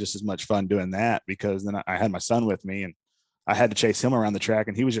almost had just as much fun doing that, because then I had my son with me, and I had to chase him around the track,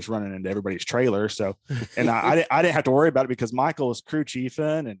 and he was just running into everybody's trailer. So, and I didn't have to worry about it because Michael was crew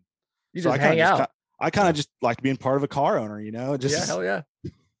chiefing, and You so just I kinda hang out. I kind of just like being part of a car owner, just Yeah, hell yeah.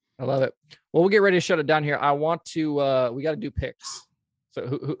 I love it. Well, we'll get ready to shut it down here. I want to we got to do picks.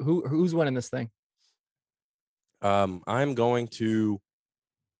 So who's winning this thing? I'm going to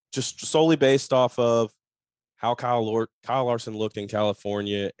just solely based off of how Kyle Larson looked in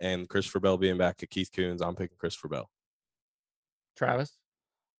California and Christopher Bell being back at Keith Coons. I'm picking Christopher Bell. Travis.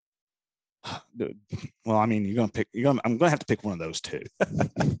 Dude, well, I mean, I'm going to have to pick one of those two.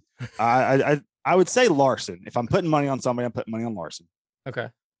 I would say Larson. If I'm putting money on somebody, I'm putting money on Larson. Okay.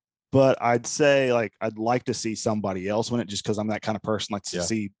 But I'd say, like, I'd like to see somebody else win it, just because I'm that kind of person, like to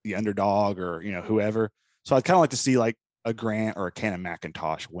see the underdog or, whoever. So I'd kind of like to see like a Grant or a Cannon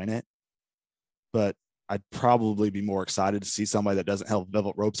McIntosh win it. But I'd probably be more excited to see somebody that doesn't have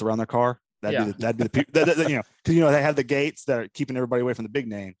velvet ropes around their car. That'd be the people that, because they have the gates that are keeping everybody away from the big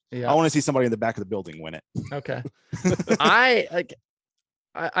name. Yeah. I want to see somebody in the back of the building win it. Okay.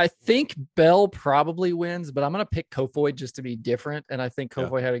 I think Bell probably wins, but I'm gonna pick Kofoid just to be different. And I think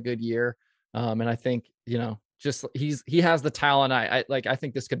Kofoid had a good year. And I think, just he has the talent. I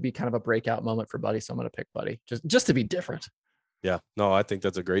think this could be kind of a breakout moment for Buddy. So I'm gonna pick Buddy just to be different. Yeah, no, I think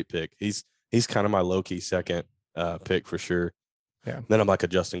that's a great pick. He's kind of my low-key second pick for sure. Yeah. Then I'm like a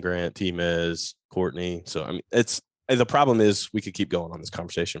Justin Grant, T-Mez, Courtney. So I mean, the problem is we could keep going on this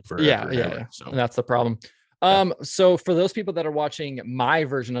conversation forever. Yeah. So And that's the problem. So for those people that are watching my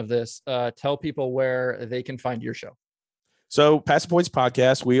version of this, tell people where they can find your show. So Passing Points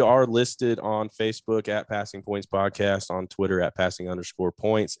Podcast, we are listed on Facebook at Passing Points Podcast, on Twitter at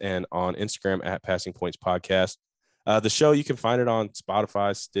Passing_Points, and on Instagram at Passing Points Podcast. The show, you can find it on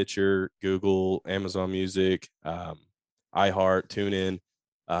Spotify, Stitcher, Google, Amazon Music, iHeart, TuneIn,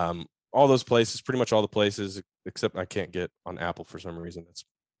 all those places, pretty much all the places, except I can't get on Apple for some reason. That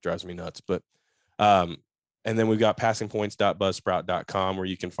drives me nuts. But and then we've got passingpoints.buzzsprout.com, where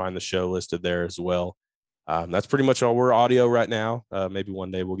you can find the show listed there as well. That's pretty much all. We're audio right now. Maybe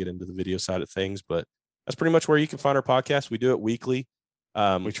one day we'll get into the video side of things, but that's pretty much where you can find our podcast. We do it weekly.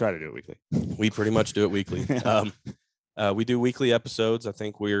 We try to do it weekly. We pretty much do it weekly. We do weekly episodes. I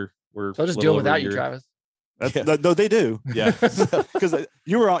think we're So I'll just do it without you, Travis. No, they do. Yeah, because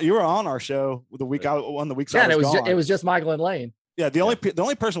you were on our show the week on the weeks. Yeah, and it was just Michael and Lane. Yeah, the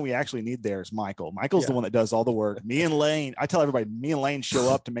only person we actually need there is Michael. Michael's the one that does all the work. Me and Lane, I tell everybody, me and Lane show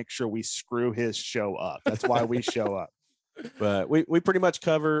up to make sure we screw his show up. That's why we show up. But we pretty much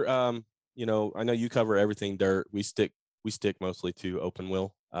cover. I know you cover everything dirt. We stick mostly to open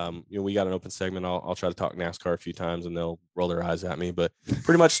wheel. We got an open segment. I'll try to talk NASCAR a few times and they'll roll their eyes at me, but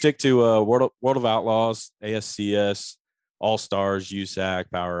pretty much stick to World of Outlaws, ASCS, All Stars, USAC,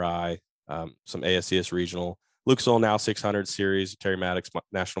 Power I, some ASCS regional, Lucas Oil Now 600 series, Terry Maddox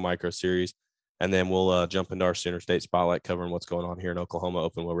National Micro Series, and then we'll jump into our Center State Spotlight covering what's going on here in Oklahoma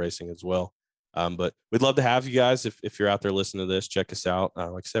open wheel racing as well. But we'd love to have you guys if you're out there listening to this. Check us out.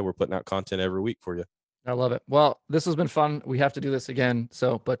 Like I said, we're putting out content every week for you. I love it. Well, this has been fun. We have to do this again.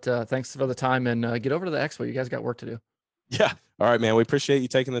 But thanks for the time, and get over to the expo. You guys got work to do. Yeah. All right, man. We appreciate you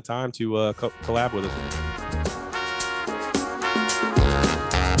taking the time to collab with us.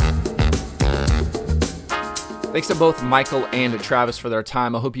 Thanks to both Michael and Travis for their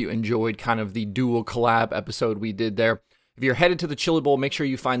time. I hope you enjoyed kind of the dual collab episode we did there. If you're headed to the Chili Bowl, make sure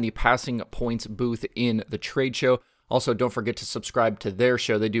you find the Passing Points booth in the trade show. Also, don't forget to subscribe to their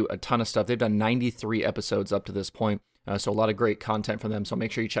show. They do a ton of stuff. They've done 93 episodes up to this point, so a lot of great content from them. So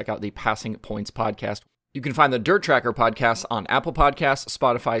make sure you check out the Passing Points podcast. You can find the Dirt Tracker podcast on Apple Podcasts,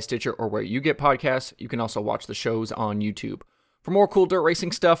 Spotify, Stitcher, or where you get podcasts. You can also watch the shows on YouTube. For more cool dirt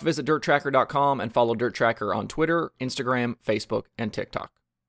racing stuff, visit dirttracker.com and follow Dirt Tracker on Twitter, Instagram, Facebook, and TikTok.